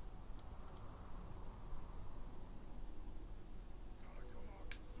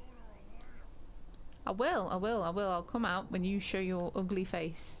 I will. I'll come out when you show your ugly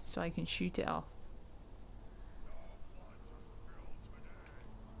face so I can shoot it off.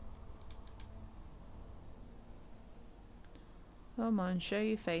 Come on, show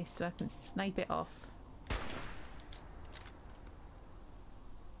your face so I can snipe it off.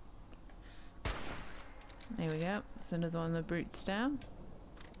 There we go. There's another one of the brutes down.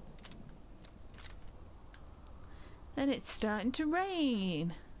 And it's starting to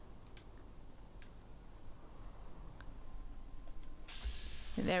rain.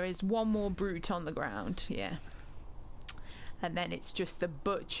 And there is one more brute on the ground, yeah. And then it's just the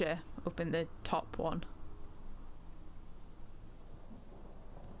butcher up in the top one.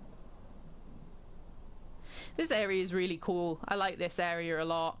 This area is really cool. I like this area a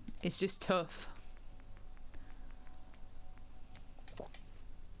lot. It's just tough.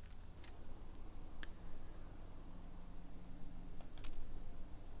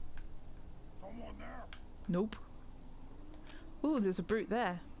 Someone there? Nope. Ooh, there's a brute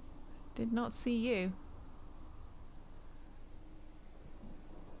there. Did not see you.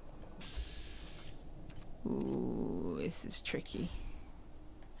 Ooh, this is tricky.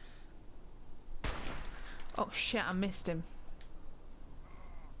 Oh shit, I missed him.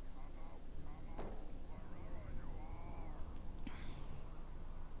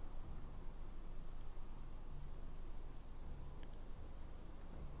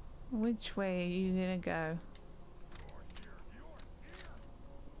 Which way are you gonna go?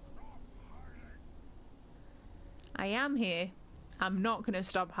 I am here. I'm not gonna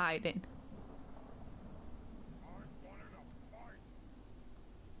stop hiding.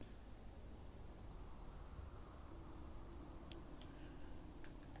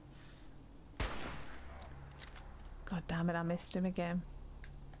 God damn it, I missed him again.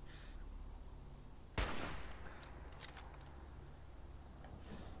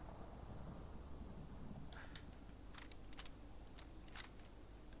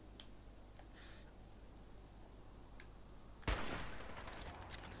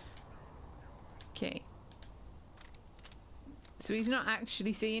 Okay. So he's not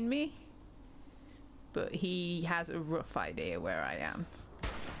actually seeing me, but he has a rough idea where I am.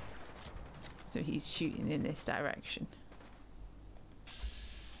 So he's shooting in this direction.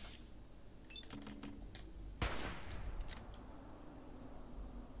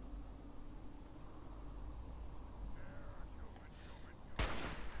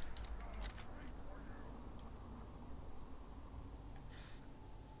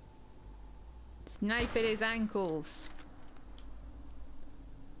 Snipe at his ankles.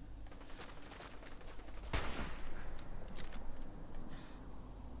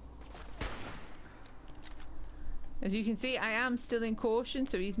 As you can see, I am still in caution,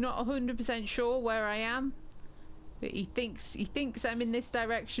 so he's not 100% sure where I am. But he thinks I'm in this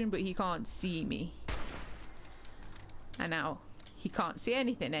direction, but he can't see me. And now he can't see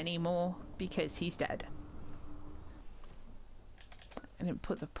anything anymore because he's dead. I didn't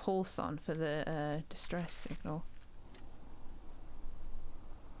put the pulse on for the distress signal.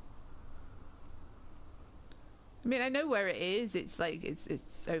 I mean, I know where it is. It's like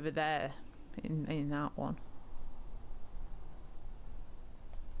it's over there in that one.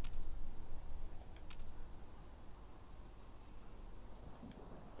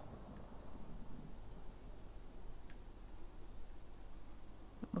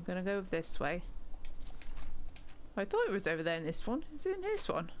 We're gonna go this way. I thought it was over there in this one. Is it in this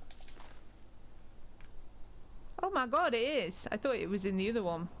one? Oh my god, it is. I thought it was in the other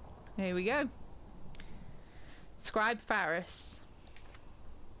one. Here we go. Scribe Faris.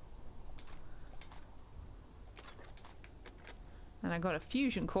 And I got a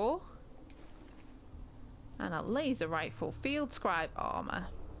fusion core. And a laser rifle. Field scribe armor.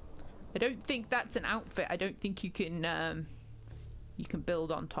 I don't think that's an outfit. I don't think you can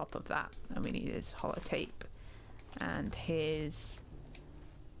build on top of that. And we need his holotape. And his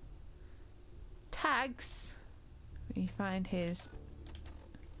tags. We find his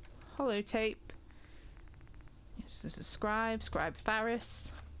holotape. This is a scribe, Scribe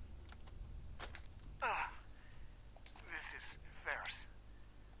Faris. This is Ferris.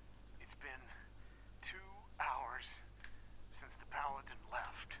 It's been 2 hours since the paladin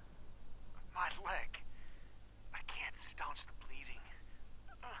left. My leg. I can't staunch the bleeding.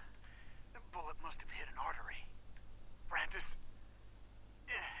 The bullet must have hit an artery. Brandis,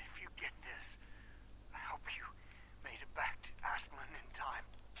 if you get this, I hope you made it back to Aslan in time.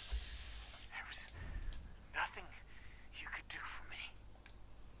 There was nothing you could do for me.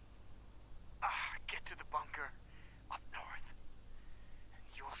 Get to the bunker up north.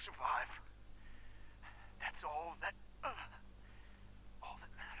 You'll survive. That's all that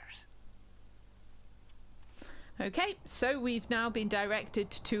matters. Okay, so we've now been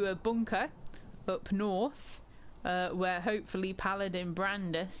directed to a bunker up north, where hopefully Paladin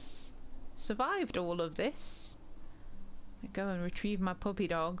Brandis survived all of this. I go and retrieve my puppy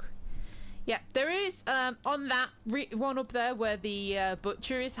dog. Yeah, there is on that one up there where the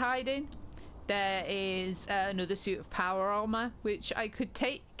butcher is hiding. There is another suit of power armor which I could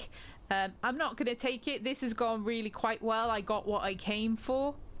take. I'm not going to take it. This has gone really quite well. I got what I came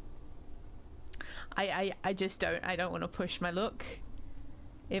for. I just don't want to push my luck,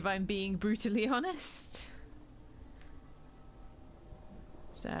 if I'm being brutally honest.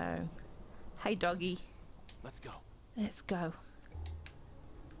 So, hey doggy. Let's go. Let's go.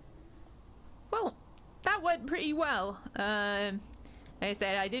 Well, that went pretty well. Like I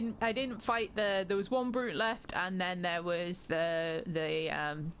said, I didn't fight there was one brute left, and then there was the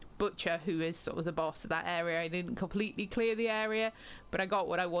butcher, who is sort of the boss of that area. I didn't completely clear the area, but I got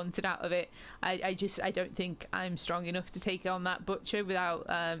what I wanted out of it. I don't think I'm strong enough to take on that butcher without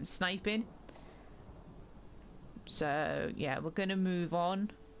sniping. So yeah, we're gonna move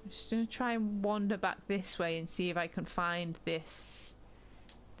on. I'm just gonna try and wander back this way and see if I can find this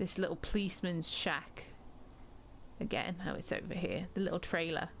little policeman's shack again. Oh, it's over here, the little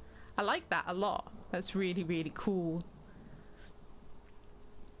trailer. I like that a lot. That's really, really cool.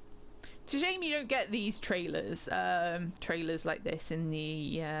 It's a shame you don't get these trailers like this in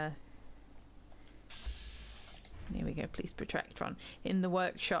the here we go, police protractron in the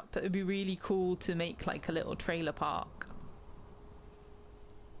workshop. It would be really cool to make like a little trailer park.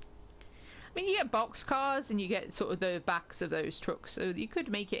 I mean, you get box cars and you get sort of the backs of those trucks, so you could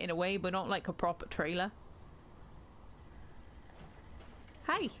make it in a way, but not like a proper trailer.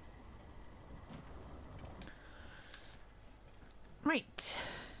 Hi. Right.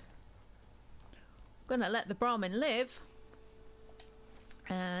 Gonna let the Brahmin live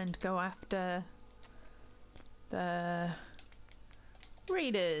and go after the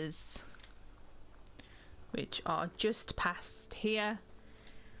raiders, which are just past here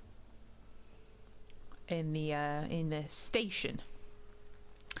in the station.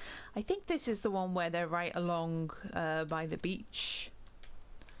 I think this is the one where they're right along by the beach.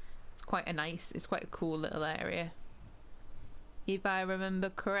 It's quite a cool little area, if I remember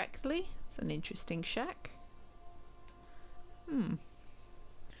correctly. It's an interesting shack. I'm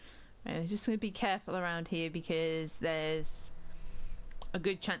just going to be careful around here because there's a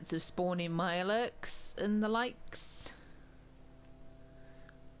good chance of spawning Mirelurks and the likes.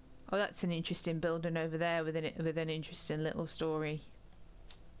 Oh, that's an interesting building over there with an interesting little story.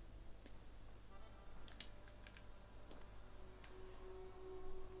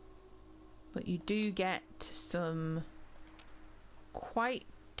 But you do get some quite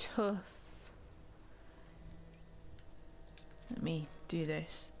tough... Let me do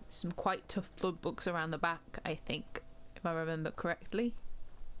this. Some quite tough blood books around the back, I think, if I remember correctly.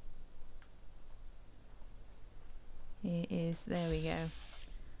 It is, there we go.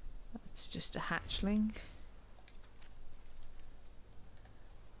 That's just a hatchling.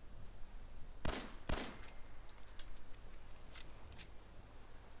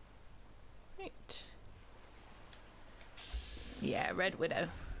 Right. Yeah, Red Widow.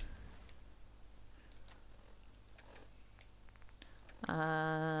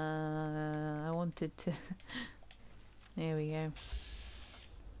 I wanted to... There we go.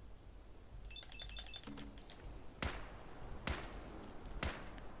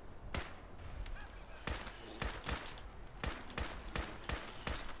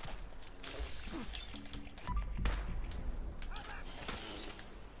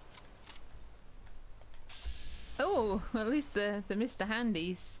 Oh, at least the Mr.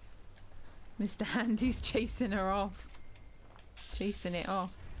 Handy's chasing her off. Chasing it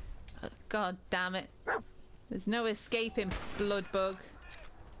off. Oh, God damn it. There's no escaping, Bloodbug.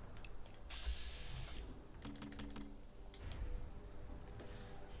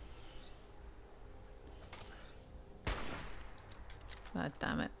 God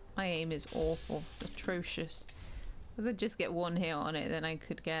damn it. My aim is awful. It's atrocious. If I could just get one hit on it, then I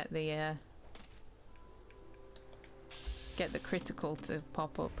could get the critical to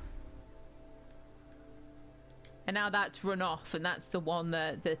pop up. And now that's run off, and that's the one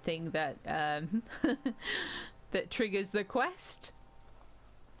that the thing that that triggers the quest.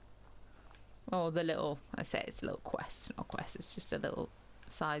 Or the little, I say it's a little quest, it's not a quest, it's just a little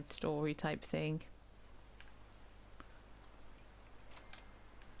side story type thing.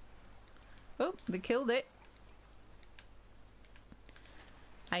 Oh, they killed it.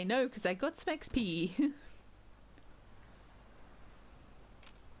 I know, because I got some XP.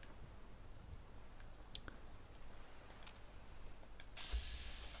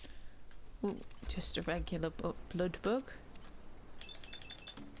 Ooh, just a regular blood bug.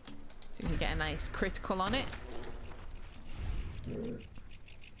 So we can get a nice critical on it.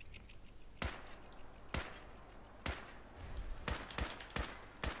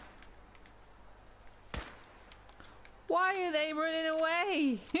 Why are they running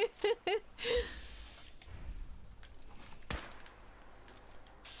away?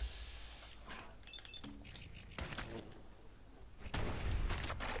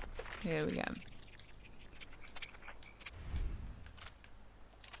 Here we go.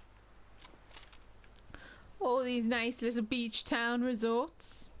 All these nice little beach town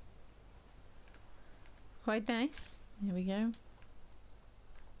resorts. Quite nice. Here we go.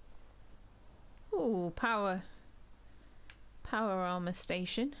 Ooh, power armor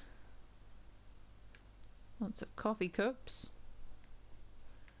station. Lots of coffee cups.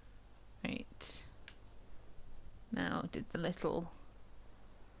 Right. Now, did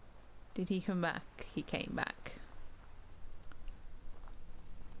he come back? He came back.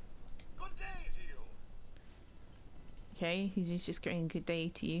 Good day to you. Okay, he's just going good day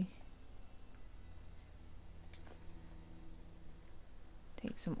to you.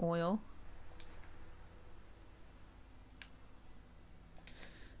 Take some oil.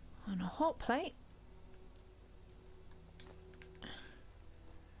 On a hot plate.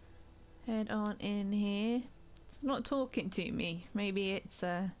 Head on in here. It's not talking to me. Maybe it's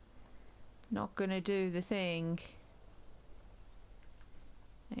not gonna do the thing.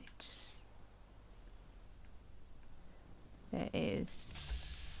 Right. There is.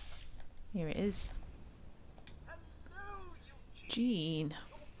 Here it is. Hello, Eugene. Gene.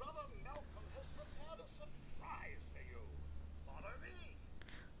 Your brother Malcolm has prepared a surprise for you. Follow me.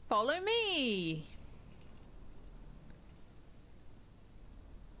 Follow me!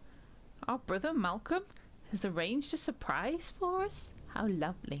 Our brother Malcolm has arranged a surprise for us? How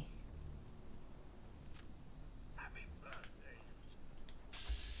lovely. Happy birthday, Eugene.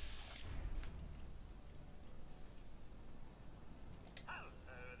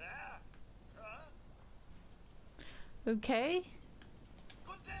 Hello there, sir. Okay.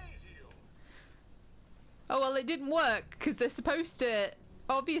 Good day to you. Oh well, it didn't work because they're supposed to.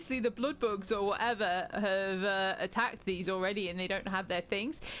 Obviously, the blood bugs or whatever have attacked these already, and they don't have their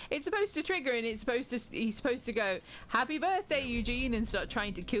things. It's supposed to trigger, and he's supposed to go, "Happy birthday, Eugene," and start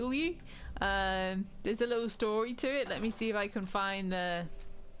trying to kill you. There's a little story to it. Let me see if I can find the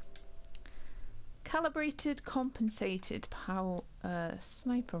calibrated, compensated power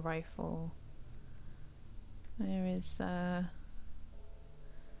sniper rifle. There is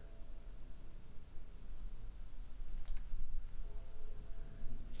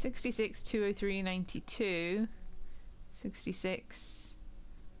 66 203 92, 66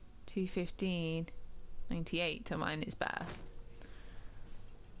 215 98. So mine is better.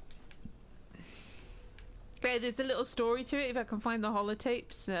 Okay, there's a little story to it. If I can find the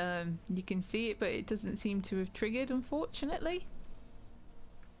holotapes, you can see it, but it doesn't seem to have triggered, unfortunately.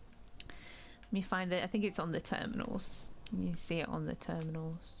 Let me find it. I think it's on the terminals. You see it on the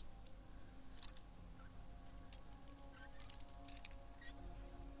terminals.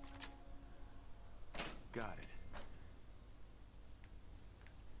 Got it.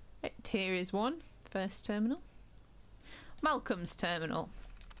 Right, here is one. First terminal. Malcolm's terminal.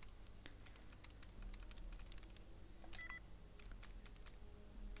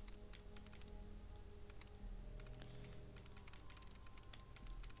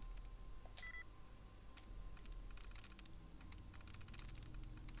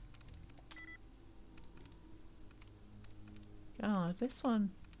 God, this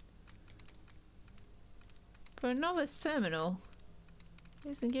one. For a novice terminal,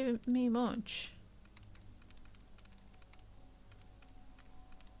 isn't giving me much.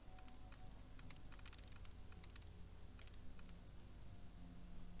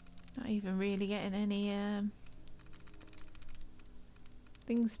 Not even really getting any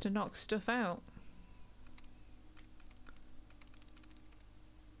things to knock stuff out.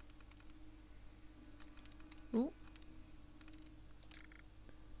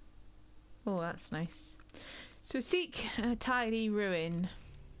 Oh, that's nice. So seek a tidy ruin.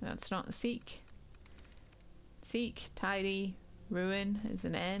 That's not seek. Seek tidy ruin is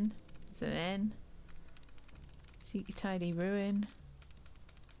an N. It's an N. Seek a tidy ruin.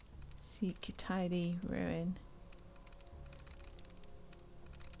 Seek a tidy ruin.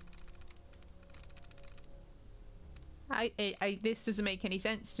 This doesn't make any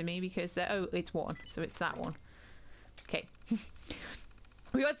sense to me because oh, it's one, so it's that one. Okay.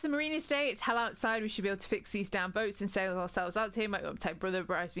 We got to the marina today. It's hell outside. We should be able to fix these damn boats and sail ourselves out here. My uptight brother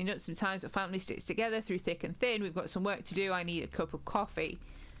drives me nuts sometimes, but family sticks together through thick and thin. We've got some work to do. I need a cup of coffee.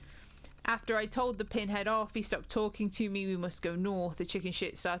 After I told the pinhead off, he stopped talking to me. We must go north. The chicken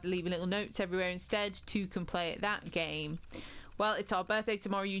shit started leaving little notes everywhere instead. Two can play at that game. Well, it's our birthday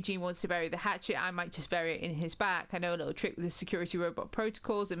tomorrow. Eugene wants to bury the hatchet. I might just bury it in his back. I know a little trick with the security robot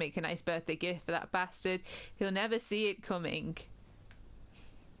protocols and make a nice birthday gift for that bastard. He'll never see it coming.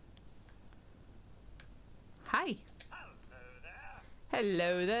 Hi.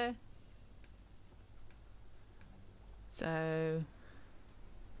 Hello there. So...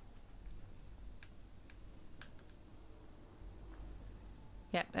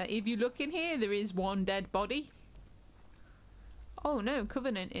 Yep, if you look in here, there is one dead body. Oh no,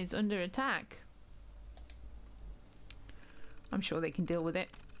 Covenant is under attack. I'm sure they can deal with it.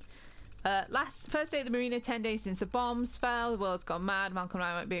 First day at the marina, 10 days since the bombs fell. The world's gone mad. Malcolm and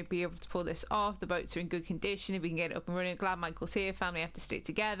I might be able to pull this off. The boats are in good condition. If we can get it up and running, glad Michael's here. Family have to stick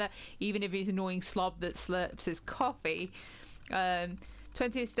together, even if he's an annoying slob that slurps his coffee.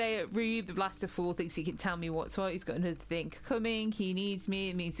 20th day at Rebe, the blaster fool thinks he can tell me what's what. He's got another thing coming. He needs me.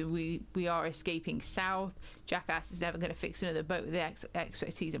 It means that we are escaping south. Jackass is never going to fix another boat with the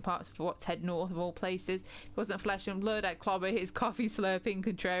expertise and parts for what's head north of all places. If it wasn't flesh and blood, I'd clobber his coffee slurping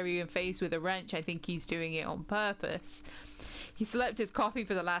contrarian face with a wrench. I think he's doing it on purpose. He slept his coffee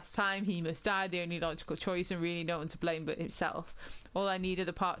for the last time. He must die. The only logical choice, and really no one to blame but himself. All I need are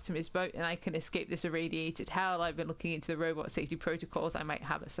the parts from his boat and I can escape this irradiated hell. I've been looking into the robot safety protocols. I might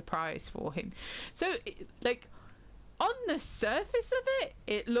have a surprise for him. So, like, on the surface of it,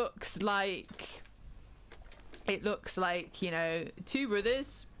 it looks like, you know, two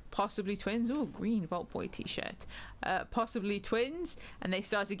brothers, possibly twins. Oh, green Vault Boy t-shirt. Possibly twins, and they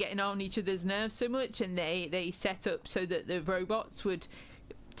started getting on each other's nerves so much, and they set up so that the robots would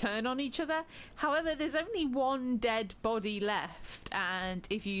turn on each other. However, there's only one dead body left, and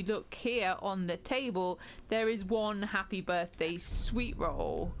if you look here on the table, there is one happy birthday sweet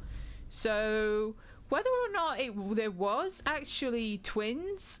roll. So whether or not there was actually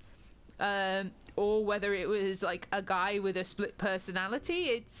twins, or whether it was like a guy with a split personality,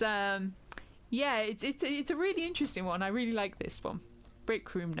 it's yeah, it's a really interesting one. I really like this one.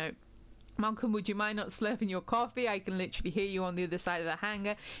 Break room note. Malcolm, would you mind not slurping your coffee? I can literally hear you on the other side of the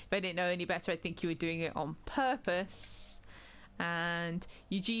hangar. If I didn't know any better, I'd think you were doing it on purpose. And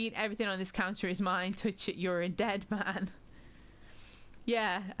Eugene, everything on this counter is mine. Touch it, you're a dead man.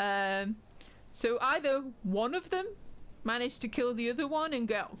 Yeah, so either one of them managed to kill the other one and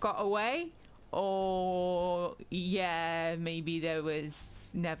got away, or yeah, maybe there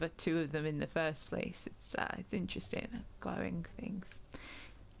was never two of them in the first place. It's interesting, glowing things.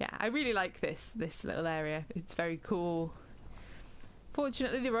 Yeah, I really like this little area. It's very cool.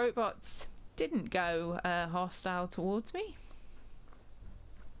 Fortunately, the robots didn't go hostile towards me.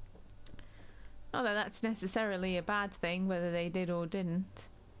 Not that that's necessarily a bad thing, whether they did or didn't.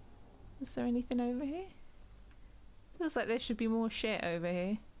 Is there anything over here? Feels like there should be more shit over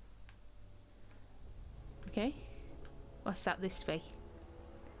here. Okay. What's up this way?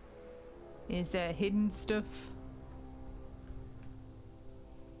 Is there hidden stuff?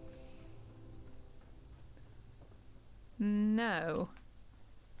 No.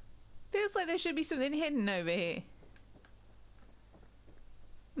 Feels like there should be something hidden over here.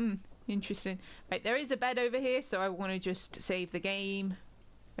 Interesting. Right, there is a bed over here, so I want to just save the game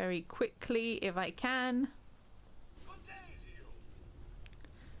very quickly if I can. Good day to you.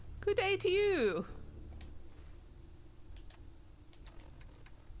 Good day to you.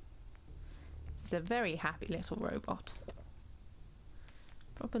 It's a very happy little robot.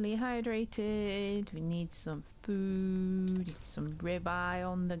 Properly hydrated. We need some food. Need some ribeye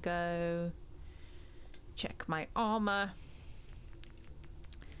on the go. Check my armor.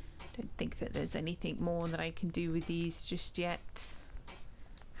 Don't think that there's anything more that I can do with these just yet.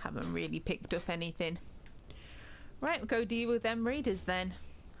 Haven't really picked up anything. Right, we'll go deal with them raiders then.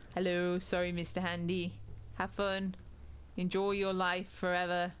 Hello, sorry Mr. Handy. Have fun. Enjoy your life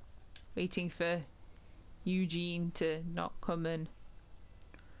forever. Waiting for Eugene to not come and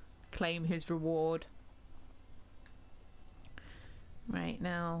claim his reward. Right,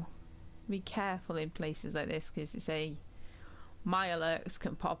 now Be careful in places like this because you say my alerts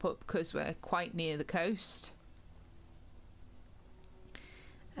can pop up because we're quite near the coast.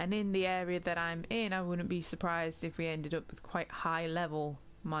 And in the area that I'm in, I wouldn't be surprised if we ended up with quite high level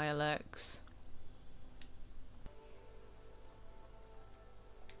my alerts.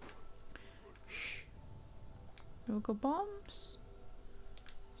 Shh. Yoga bombs.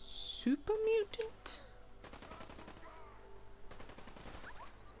 Super mutant.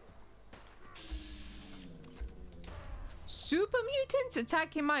 Super mutants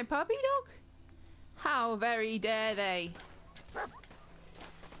attacking my puppy dog? How very dare they?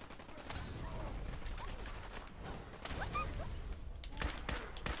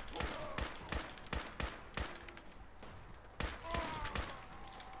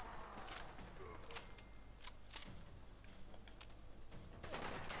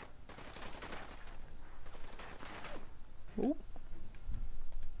 Oh.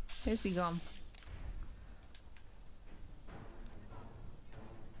 Where's he gone?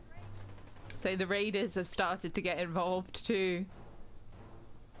 So the raiders have started to get involved too.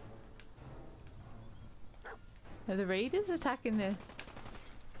 Are the raiders attacking the...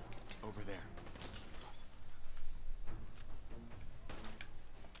 Over there.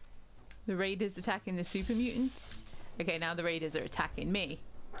 The raiders attacking the super mutants? Okay, now the raiders are attacking me.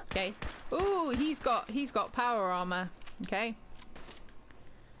 Okay. Ooh, he's got power armor. Okay.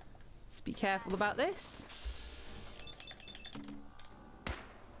 Let's be careful about this.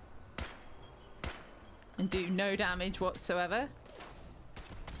 And do no damage whatsoever.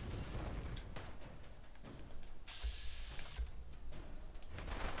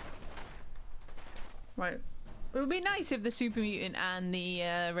 Right. It would be nice if the super mutant and the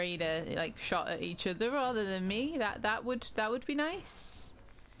raider like shot at each other rather than me. That would be nice.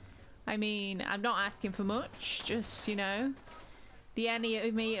 I mean, I'm not asking for much. Just, you know, the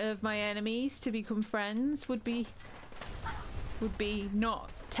enemy of my enemies to become friends would be not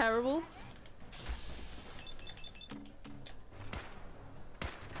terrible.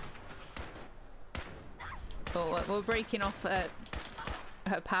 Oh, we're breaking off her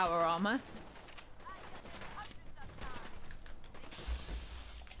power armor.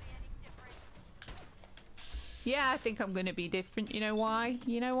 Yeah, I think I'm gonna be different. You know why?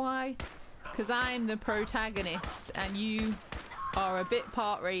 You know why? Because I'm the protagonist and you are a bit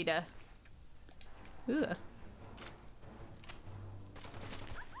part raider. Ugh.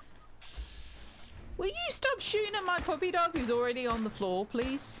 Will you stop shooting at my puppy dog who's already on the floor,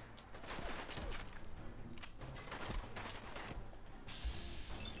 please?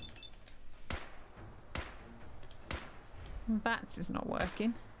 Bats is not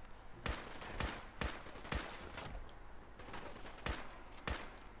working.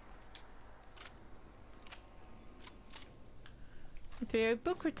 Three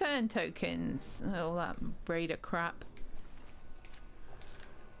book return tokens. Oh, that raider crap.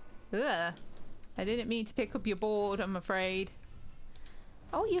 Ugh. I didn't mean to pick up your board, I'm afraid.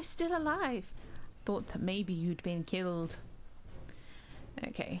 Oh, you're still alive. Thought that maybe you'd been killed.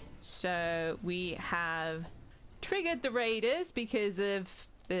 Okay, so we have triggered the raiders because of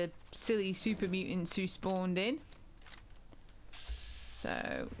the silly super mutants who spawned in.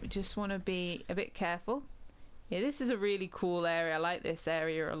 So we just want to be a bit careful. Yeah, this is a really cool area. I like this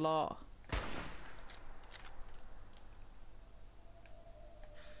area a lot.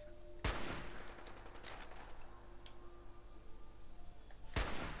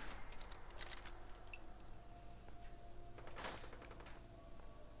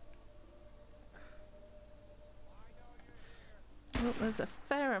 Well, there's a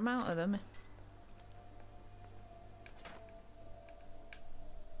fair amount of them.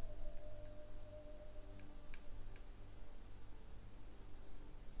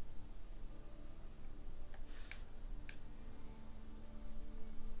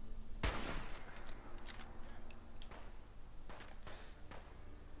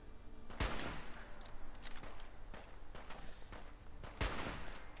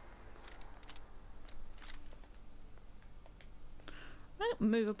 Right,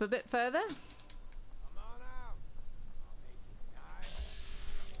 move up a bit further. Come on out. I'll make it nice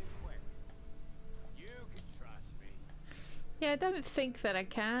and quick. You can trust me. Yeah, I don't think that I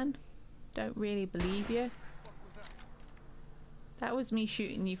can. Don't really believe you. What was that? That was me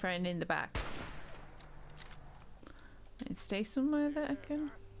shooting your friend in the back. And stay somewhere that I can.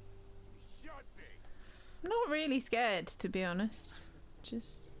 You should be. I'm not really scared, to be honest.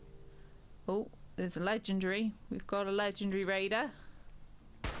 Just... Oh, there's a legendary. We've got a legendary raider.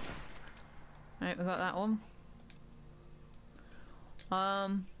 Right, we got that one.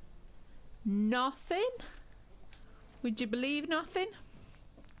 Nothing? Would you believe nothing?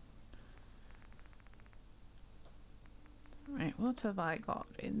 what have I got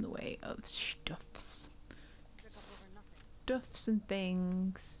in the way of stuffs? Took up over nothing. Stuffs and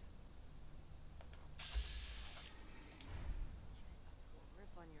things. Rip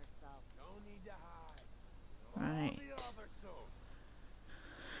on yourself. No need to hide. Right. Be over soon.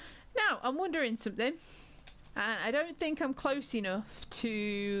 Now, I'm wondering something. I don't think I'm close enough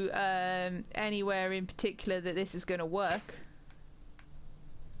to anywhere in particular that this is going to work.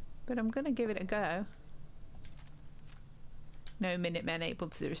 But I'm going to give it a go. No Minutemen able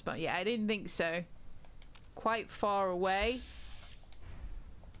to respond. Yeah, I didn't think so. Quite far away.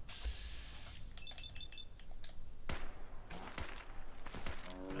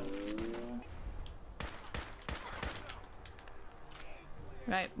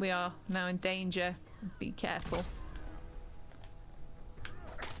 Right, we are now in danger. Be careful.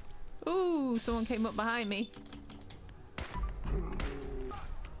 Ooh, someone came up behind me.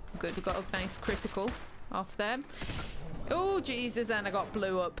 Good, we got a nice critical off them. Oh, Jesus, and I got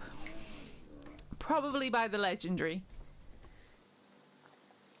blew up. Probably by the legendary.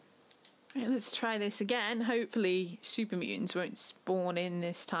 Right, let's try this again. Hopefully super mutants won't spawn in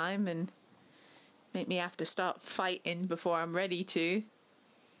this time and make me have to start fighting before I'm ready to.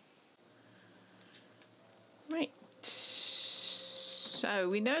 Right. So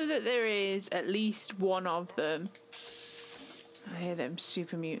we know that there is at least one of them. I hear them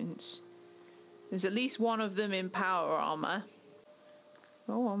super mutants. There's at least one of them in power armor.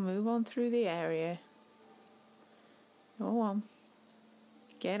 Go on, move on through the area. Go on.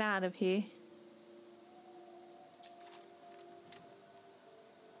 Get out of here.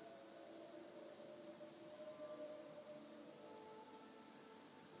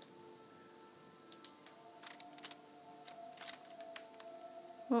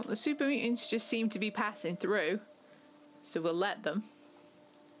 Well, the super mutants just seem to be passing through, so we'll let them.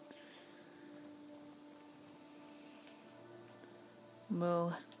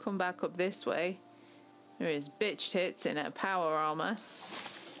 We'll come back up this way. There is bitch tits in her power armor.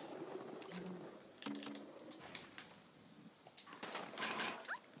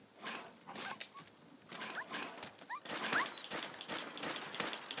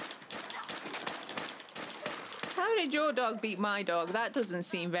 How did your dog beat my dog? That doesn't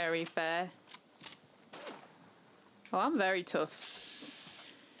seem very fair. Oh, I'm very tough.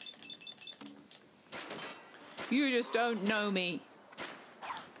 You just don't know me.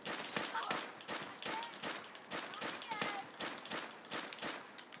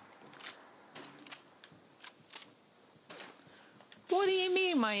 What do you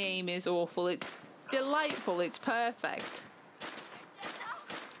mean my aim is awful? It's delightful. It's perfect.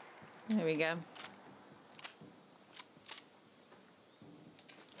 There we go.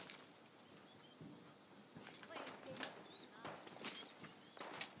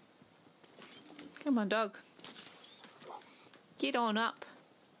 Come on, dog. Get on up.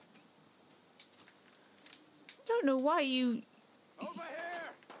 Don't know why you... Over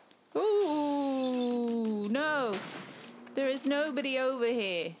here! Ooh, no. There is nobody over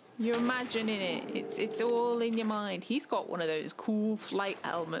here. You're imagining it. It's all in your mind. He's got one of those cool flight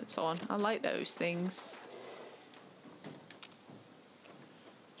helmets on. I like those things.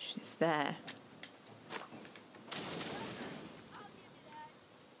 She's there.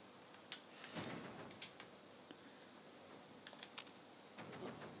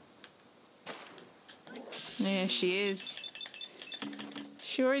 Yeah, she is.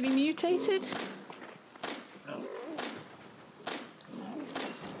 She already mutated?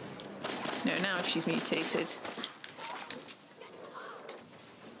 No, now she's mutated.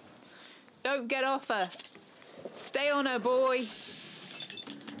 Don't get off her. Stay on her, boy.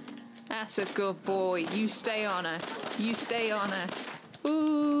 That's a good boy. You stay on her. You stay on her.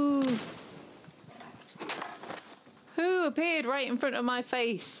 Ooh. Who appeared right in front of my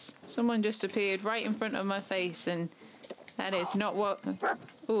face? Someone just appeared right in front of my face, and that is not what...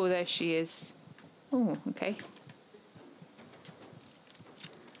 Oh, there she is. Oh, okay.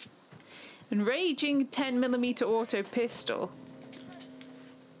 Enraging 10mm auto pistol.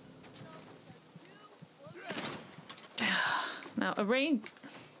 Now, a range...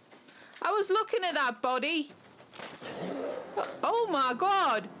 I was looking at that body. Oh my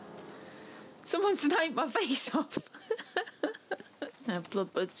god! Someone sniped my face off. A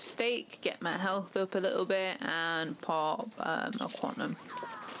blood steak, get my health up a little bit, and pop a quantum.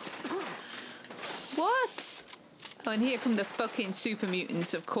 What? Oh, and here come the fucking super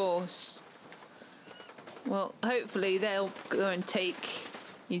mutants, of course. Well, hopefully they'll go and take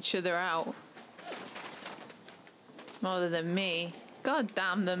each other out. Rather than me. God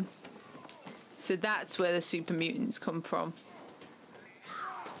damn them. So that's where the super mutants come from.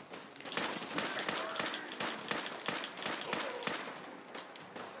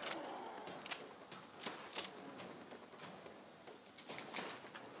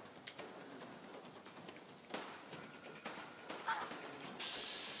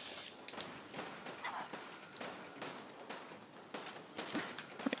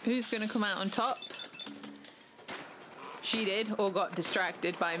 Who's gonna come out on top? She did, or got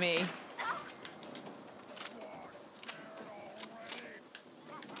distracted by me.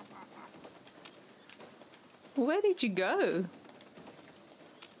 Where did you go?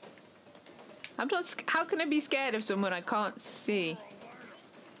 I'm not. How can I be scared of someone I can't see?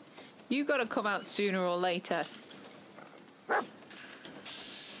 You gotta come out sooner or later.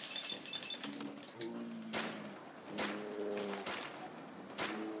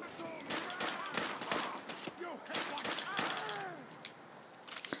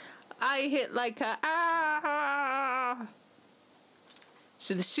 I hit like a ah.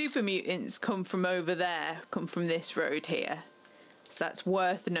 So the super mutants come from over there, come from this road here. So that's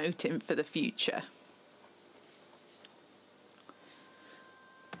worth noting for the future.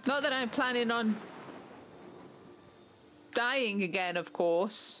 Not that I'm planning on dying again, of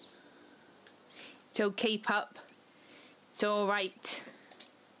course. So keep up. It's all right.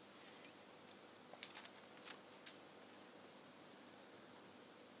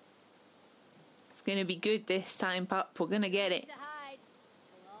 It's gonna be good this time, pup. We're gonna get it. To hide.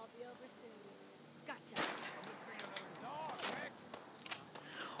 It'll all be over soon. Gotcha.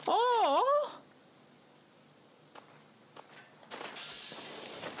 Oh!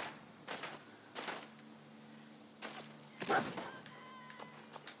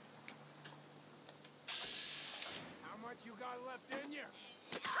 How much you got left in you?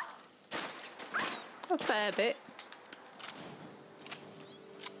 A fair bit.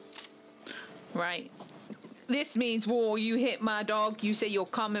 Right. This means war. You hit my dog. You say you're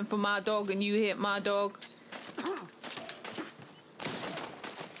coming for my dog and you hit my dog.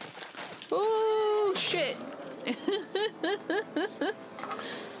 Oh, shit. I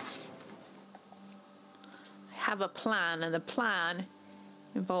have a plan, and the plan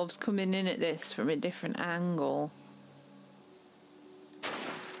involves coming in at this from a different angle.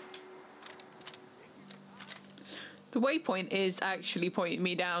 The waypoint is actually pointing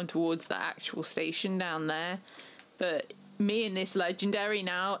me down towards the actual station down there, but me and this legendary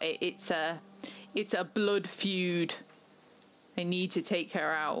now, it's a blood feud. I need to take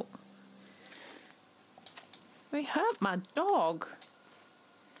her out. They hurt my dog.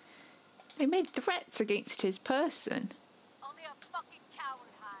 They made threats against his person. Only a fucking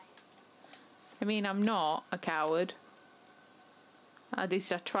coward hides. I mean, I'm not a coward. At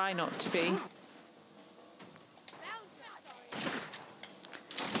least I try not to be.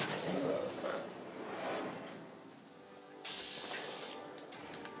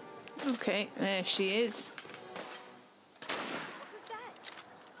 Okay, there she is. What was that?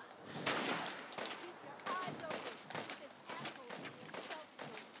 Keep your eyes open. This asshole is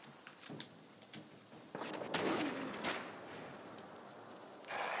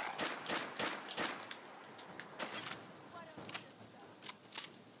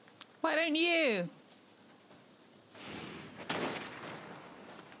Why don't you?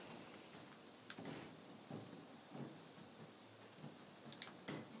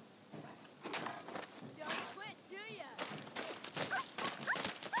 Don't quit, do ya?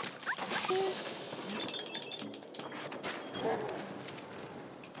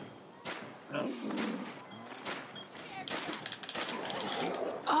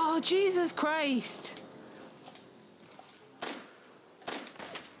 Oh, Jesus Christ.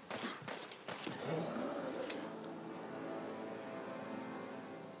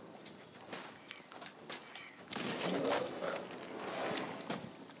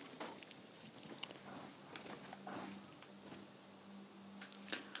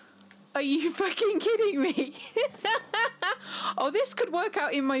 Are you fucking kidding me? Oh, this could work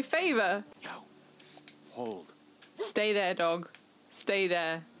out in my favor. Yo, psst, hold. Stay there, dog. Stay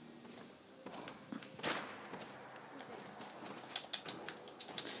there.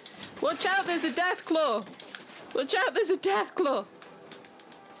 Watch out, there's a death claw. Watch out, there's a death claw.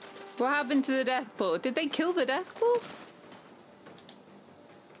 What happened to the death claw? Did they kill the death claw?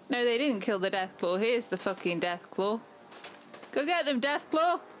 No, they didn't kill the death claw. Here's the fucking death claw. Go get them, death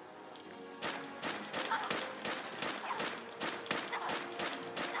claw.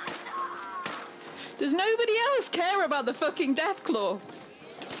 Does nobody else care about the fucking death claw?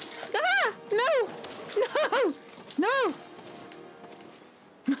 Ah! No! No! No!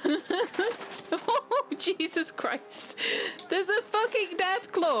 Oh, Jesus Christ. There's a fucking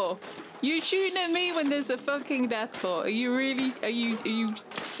death claw. You shooting at me when there's a fucking death claw. Are you really, are you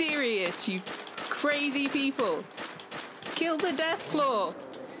serious, you crazy people? Kill the death claw.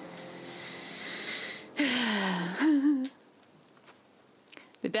 The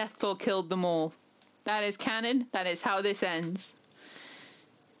death claw killed them all. That is canon. That is how this ends.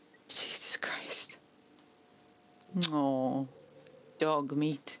 Jesus Christ. Oh. dog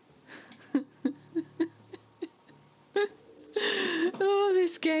meat. Oh,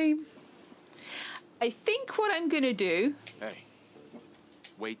 this game. I think what I'm gonna do Hey,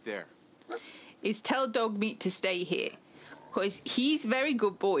 wait there. is tell dog meat to stay here. Because he's a very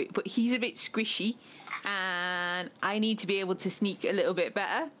good boy, but he's a bit squishy. And I need to be able to sneak a little bit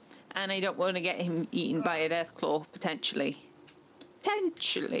better. And I don't want to get him eaten by a deathclaw, potentially.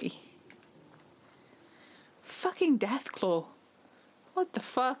 Potentially. Fucking deathclaw. What the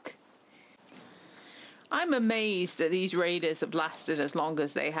fuck? I'm amazed that these raiders have lasted as long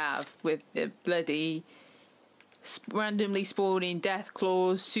as they have with the bloody randomly spawning death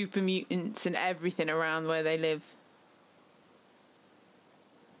claws, super mutants, and everything around where they live.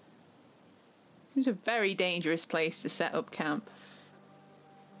 Seems a very dangerous place to set up camp.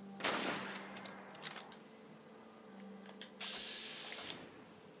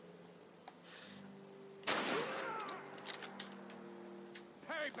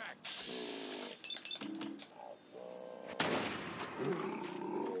 Payback!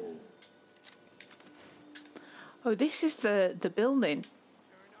 Oh, this is the building.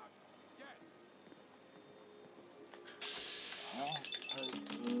 Turn up dead.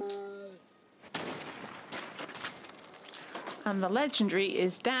 And the legendary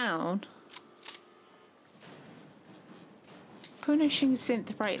is down. Punishing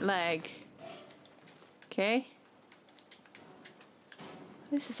synth right leg. Okay.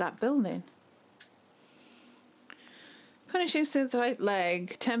 This is that building. Punishing synth right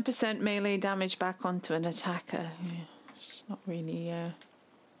leg. 10% melee damage back onto an attacker. Yeah, it's not really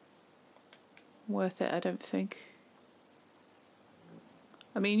worth it, I don't think.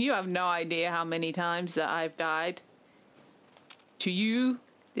 I mean, you have no idea how many times that I've died. To you,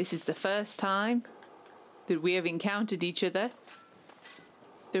 this is the first time that we have encountered each other.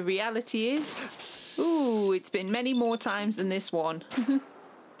 The reality is, ooh, it's been many more times than this one.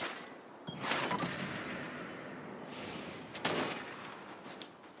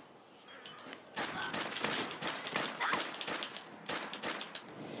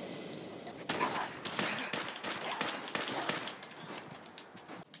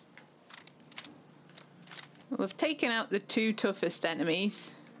 We've taken out the two toughest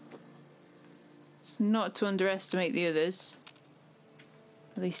enemies. It's not to underestimate the others.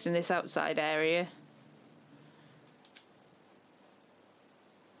 At least in this outside area.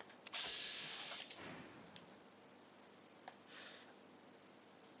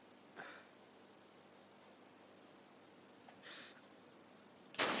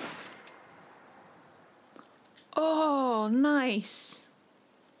 Oh, nice.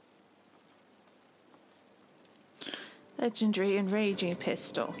 Legendary and raging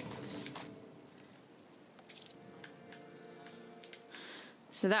pistols.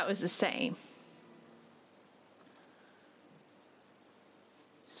 So that was the same.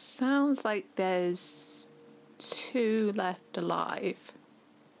 Sounds like there's 2 left alive.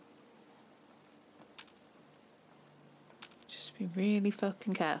 Just be really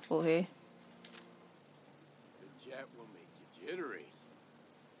fucking careful here. The jet will make you jittery.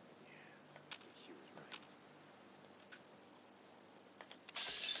 Yeah, she was right.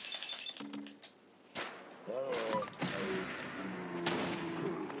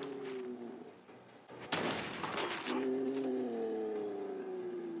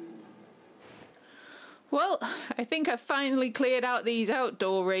 Well, I think I've finally cleared out these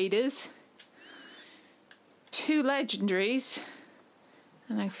outdoor raiders. 2 legendaries.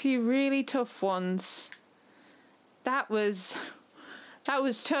 And a few really tough ones. That was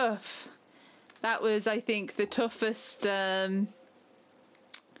tough. That was, I think, the toughest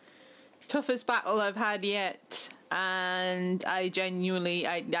battle I've had yet. And I genuinely,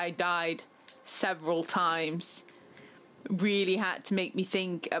 I died several times. Really had to make me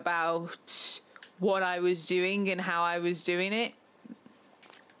think about what I was doing and how I was doing it.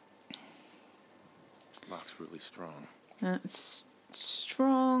 Lock's really strong. That's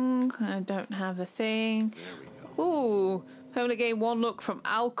strong. I don't have a thing. There we go. Ooh, only gain 1 look from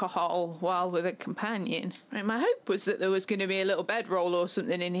alcohol while with a companion. Right, my hope was that there was going to be a little bedroll or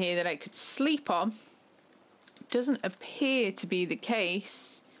something in here that I could sleep on. Doesn't appear to be the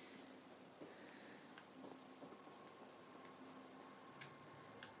case.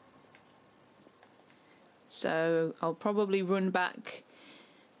 So I'll probably run back,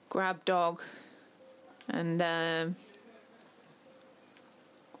 grab dog, and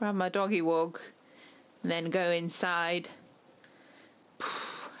grab my doggy wog, and then go inside.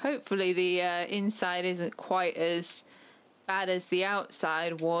 Hopefully the inside isn't quite as bad as the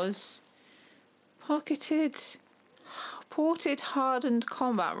outside was. Ported hardened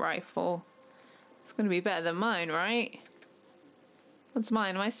combat rifle. It's going to be better than mine, right? What's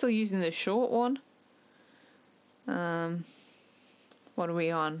mine? Am I still using the short one? What are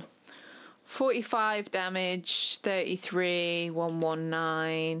we on? 45 damage, 33,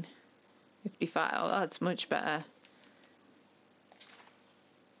 119, 55. Oh, that's much better.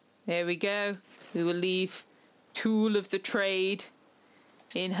 There we go. We will leave tool of the trade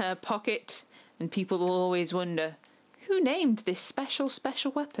in her pocket, and people will always wonder, who named this special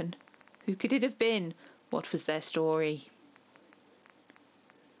weapon? Who could it have been? What was their story?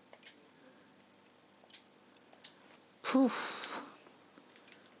 Poof.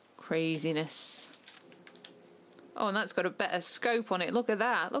 Craziness. Oh, and that's got a better scope on it. Look at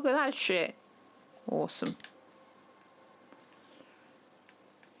that. Look at that shit. Awesome.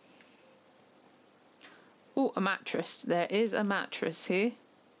 Oh, a mattress. There is a mattress here.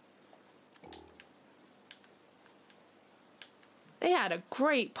 They had a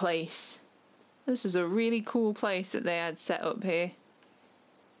great place. This is a really cool place that they had set up here.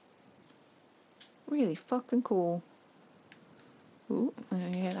 Really fucking cool. Ooh,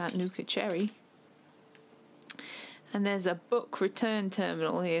 yeah, that Nuka Cherry. And there's a book return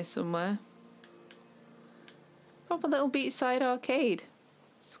terminal here somewhere. Proper little beachside arcade.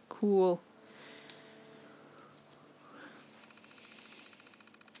 It's cool.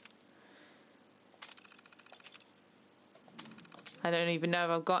 I don't even know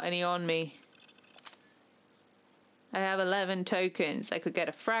if I've got any on me. I have 11 tokens. I could get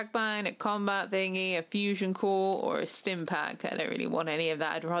a frag mine, a combat thingy, a fusion core, or a stim pack. I don't really want any of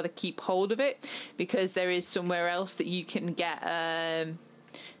that. I'd rather keep hold of it because there is somewhere else that you can get.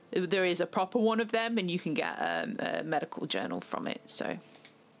 There is a proper one of them, and you can get a medical journal from it. So,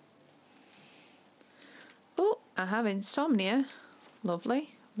 oh, I have insomnia.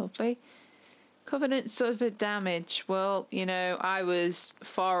 Lovely, lovely. Covenant suffered damage. Well, you know, I was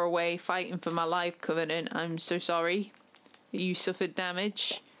far away fighting for my life, Covenant. I'm so sorry. You suffered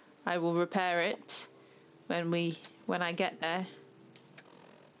damage. I will repair it when I get there.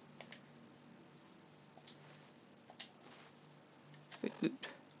 Food.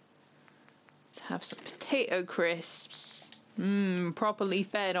 Let's have some potato crisps. Properly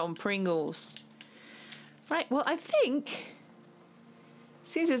fed on Pringles. Right, well, I think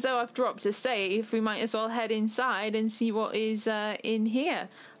seems as though I've dropped a save. We might as well head inside and see what is in here.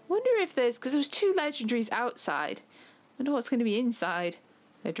 I wonder if there's, because there was 2 legendaries outside. I wonder what's going to be inside.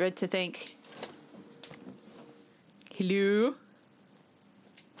 I dread to think. Hello?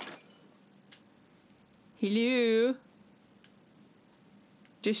 Hello?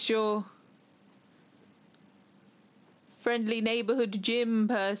 Just your friendly neighborhood gym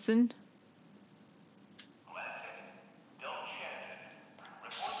person.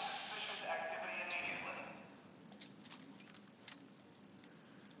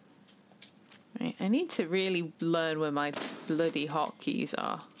 Right, I need to really learn where my bloody hotkeys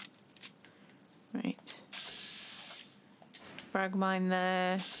are. Right. Frag mine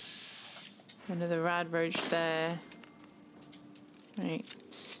there. Another rad roach there.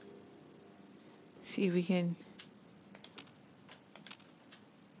 Right. See if we can.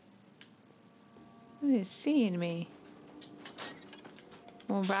 What is seeing me?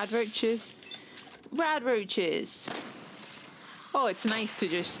 More rad roaches. Rad roaches! Oh, it's nice to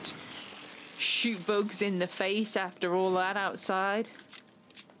just shoot bugs in the face after all that outside.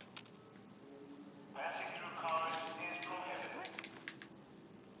 Passing through cars is prohibited.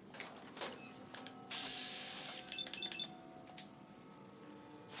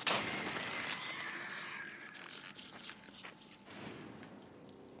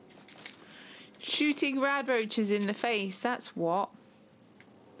 Shooting rad roaches in the face, that's what.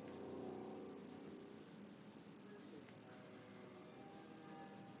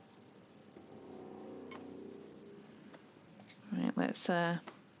 Right, let's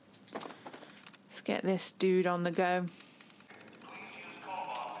get this dude on the go.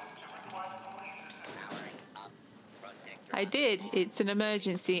 I did. It's an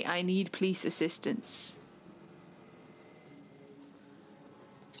emergency. I need police assistance.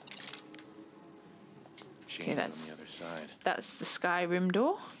 Okay, that's on the other side. That's the Skyrim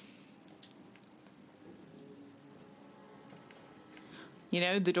door. You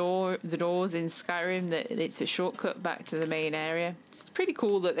know, the doors in Skyrim, that it's a shortcut back to the main area. It's pretty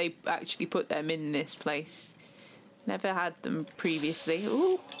cool that they actually put them in this place. Never had them previously.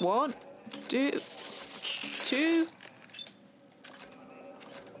 Ooh, 1, 2, 2,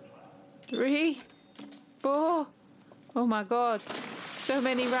 3, 4. Oh my god. So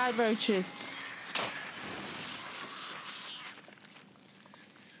many rad roaches.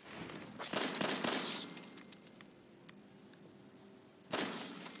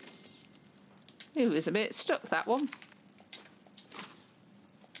 It was a bit stuck, that one.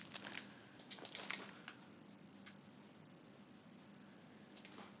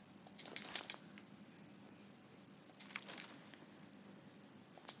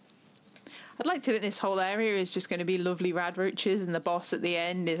 I'd like to think this whole area is just going to be lovely rad roaches, and the boss at the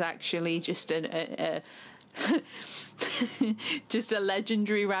end is actually just just a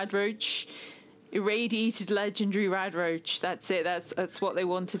legendary rad roach, irradiated legendary rad roach. That's it. That's what they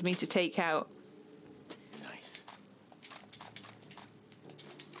wanted me to take out. Nice.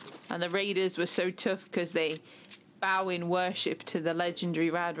 And the raiders were so tough because they bow in worship to the legendary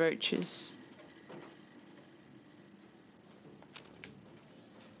rad roaches.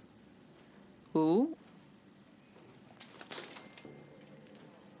 Ooh.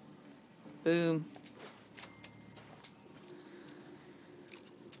 Boom.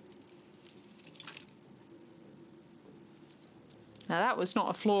 Now that was not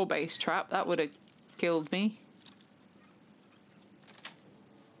a floor-based trap. That would have killed me.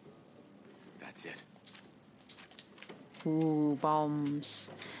 That's it. Ooh,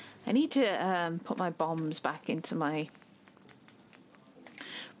 bombs. I need to put my bombs back into my...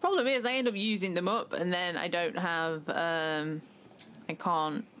 Problem is, I end up using them up, and then I don't have... I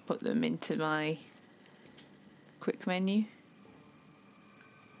can't put them into my quick menu.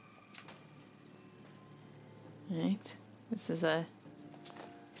 Right. This is a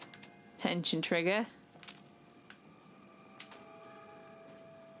tension trigger.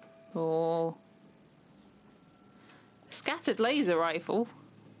 Or... scattered laser rifle.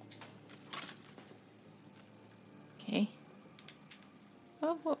 Okay.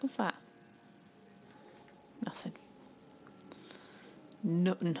 Oh, what was that? Nothing.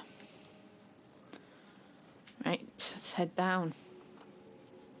 Nothing. Right, let's head down.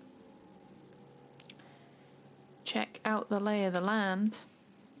 Check out the lay of the land.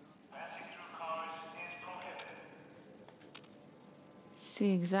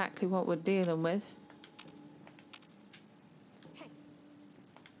 See exactly what we're dealing with.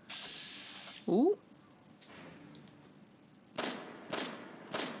 Ooh.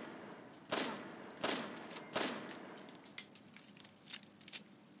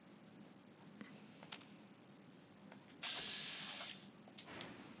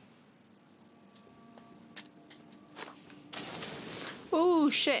 Oh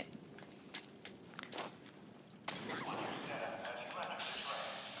shit.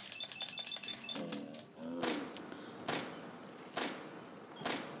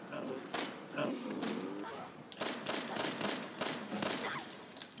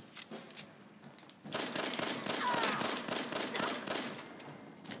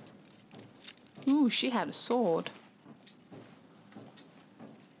 Ooh, she had a sword.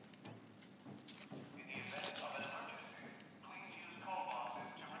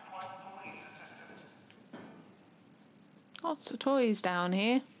 Lots of toys down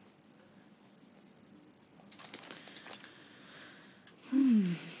here.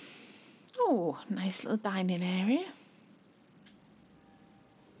 Oh, nice little dining area.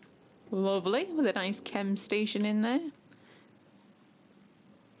 Lovely, with a nice chem station in there.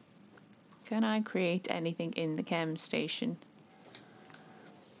 Can I create anything in the chem station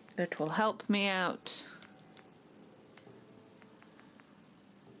that will help me out?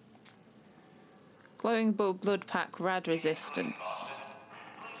 Glowing blood pack, rad resistance.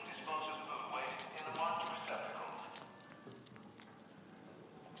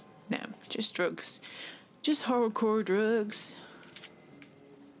 No, just drugs. Just hardcore drugs.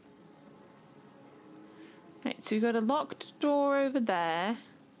 Right, so we've got a locked door over there.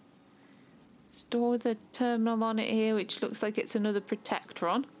 This door with a terminal on it here, which looks like it's another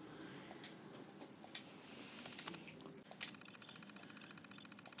Protectron.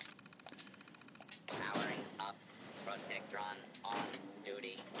 Powering up. Protectron on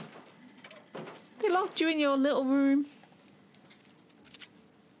duty. They locked you in your little room.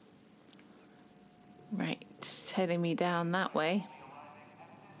 Right, it's heading me down that way.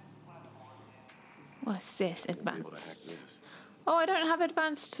 What's this? Advanced. Oh, I don't have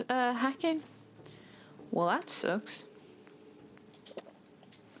advanced hacking. Well, that sucks.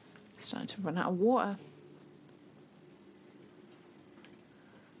 Starting to run out of water.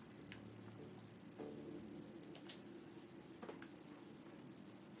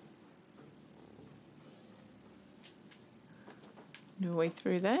 No way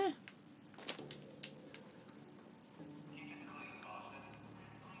through there.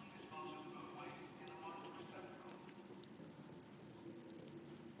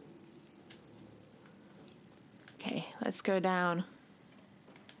 Okay, let's go down.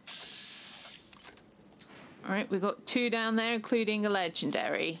 Alright, we've got 2 down there, including a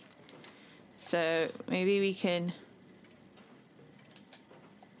legendary. So, maybe we can...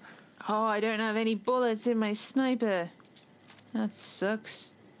 Oh, I don't have any bullets in my sniper. That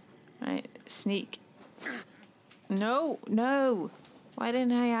sucks. Right, sneak. No, no. Why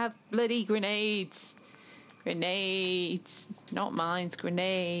didn't I have bloody grenades? Grenades. Not mines,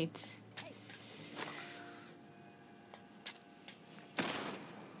 grenades.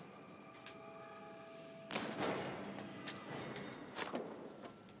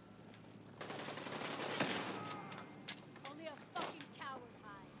 Only a fucking coward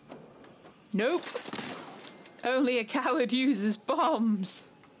hide. Nope. Only a coward uses bombs.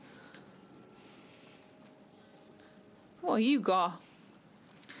 What you got?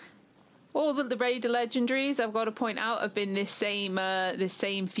 All the Raider legendaries I've got to point out have been this same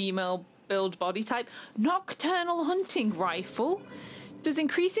female build body type. Nocturnal hunting rifle does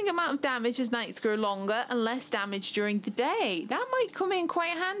increasing amount of damage as nights grow longer and less damage during the day. That might come in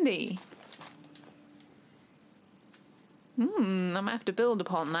quite handy. I might have to build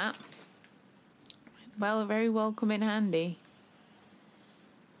upon that. Well, very well come in handy.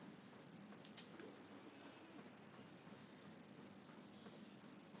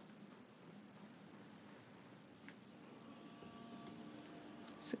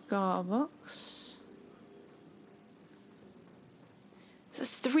 Cigar box.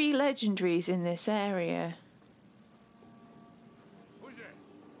 There's 3 legendaries in this area. Who's there?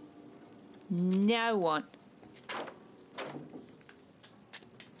 No one.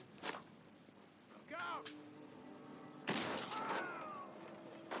 Look out!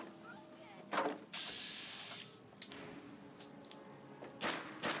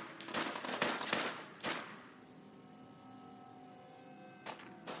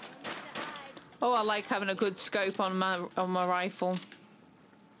 Oh, I like having a good scope on my rifle.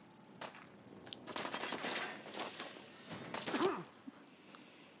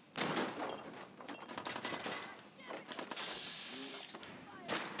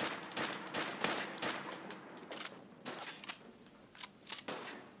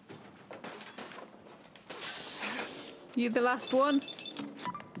 You the last one?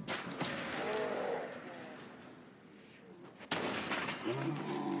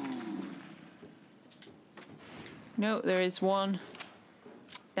 No, there is one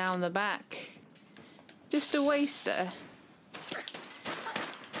down the back. Just a waster.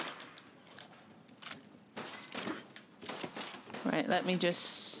 Right, let me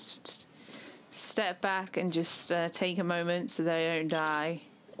just step back and just take a moment so that I don't die.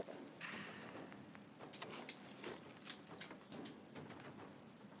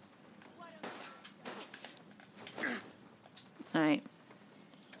 Alright.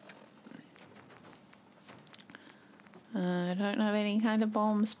 I don't have any kind of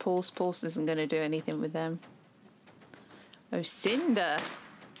bombs. Pulse isn't going to do anything with them. Oh, Cinder.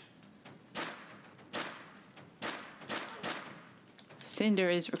 Cinder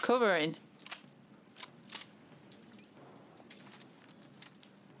is recovering.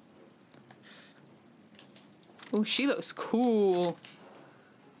 Oh, she looks cool.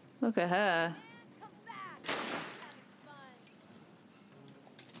 Look at her. Come back! Having fun.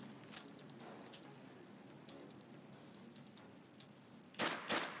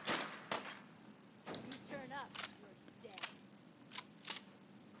 You turn up, you're dead.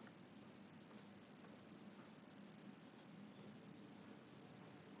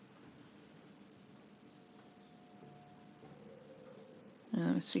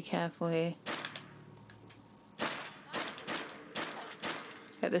 Let's be careful here.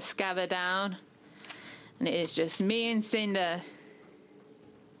 Get the scabbard down. And it is just me and Cinder.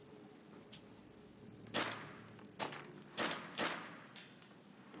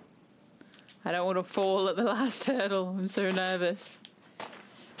 I don't want to fall at the last hurdle. I'm so nervous.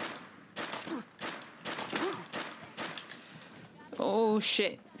 Oh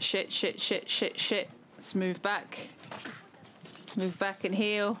shit. Shit. Let's move back. Move back and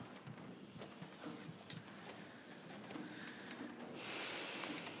heal.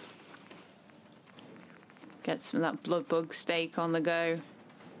 Get some of that blood bug steak on the go.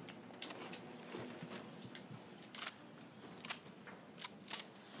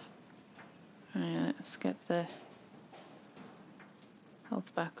 Alright, let's get the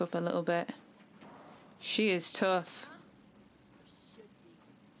health back up a little bit. She is tough.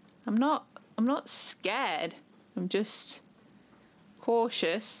 I'm not scared. I'm just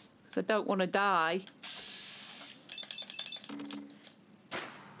cautious because I don't want to die.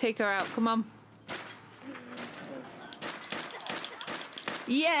 Take her out, come on.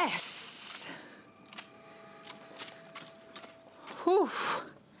 Yes! Whew.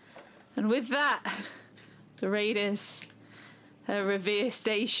 And with that, the Raiders at Revile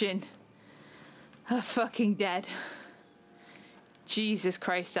Station are fucking dead. Jesus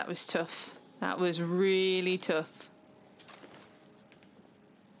Christ, that was tough. That was really tough.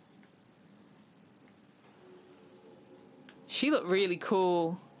 She looked really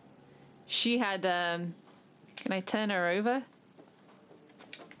cool. She had, can I turn her over?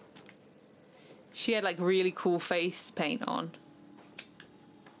 She had like really cool face paint on.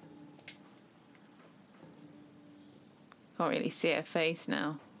 Can't really see her face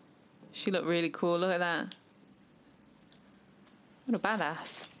now. She looked really cool. Look at that. What a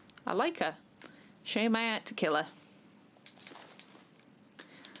badass. I like her. Shame I had to kill her.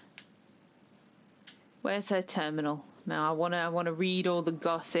 Where's her terminal? Now I wanna read all the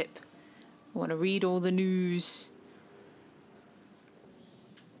gossip. I wanna read all the news.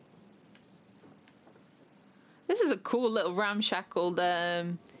 This is a cool little ramshackled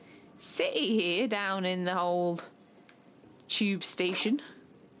city here down in the old tube station,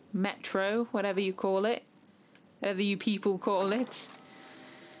 metro, whatever you call it, whatever you people call it.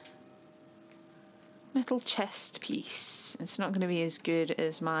 Metal chest piece. It's not going to be as good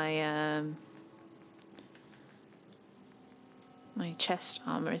as my my chest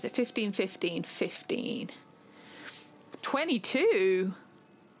armor. Is it 15, 15, 15? 22?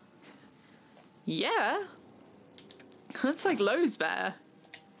 Yeah. That's like loads better.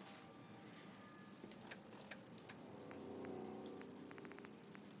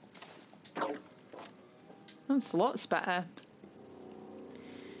 That's lots better.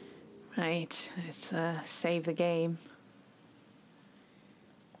 Right, let's save the game.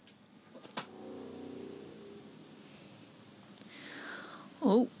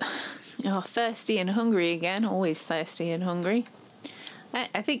 Oh, you're thirsty and hungry again. Always thirsty and hungry.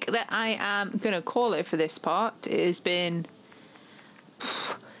 I think that I am going to call it for this part. It has been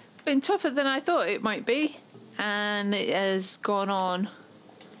tougher than I thought it might be. And it has gone on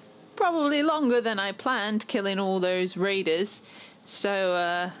probably longer than I planned, killing all those raiders.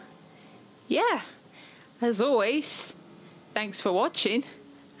 So, yeah, as always, thanks for watching,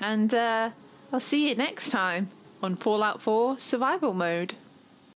 and I'll see you next time on Fallout 4 Survival Mode.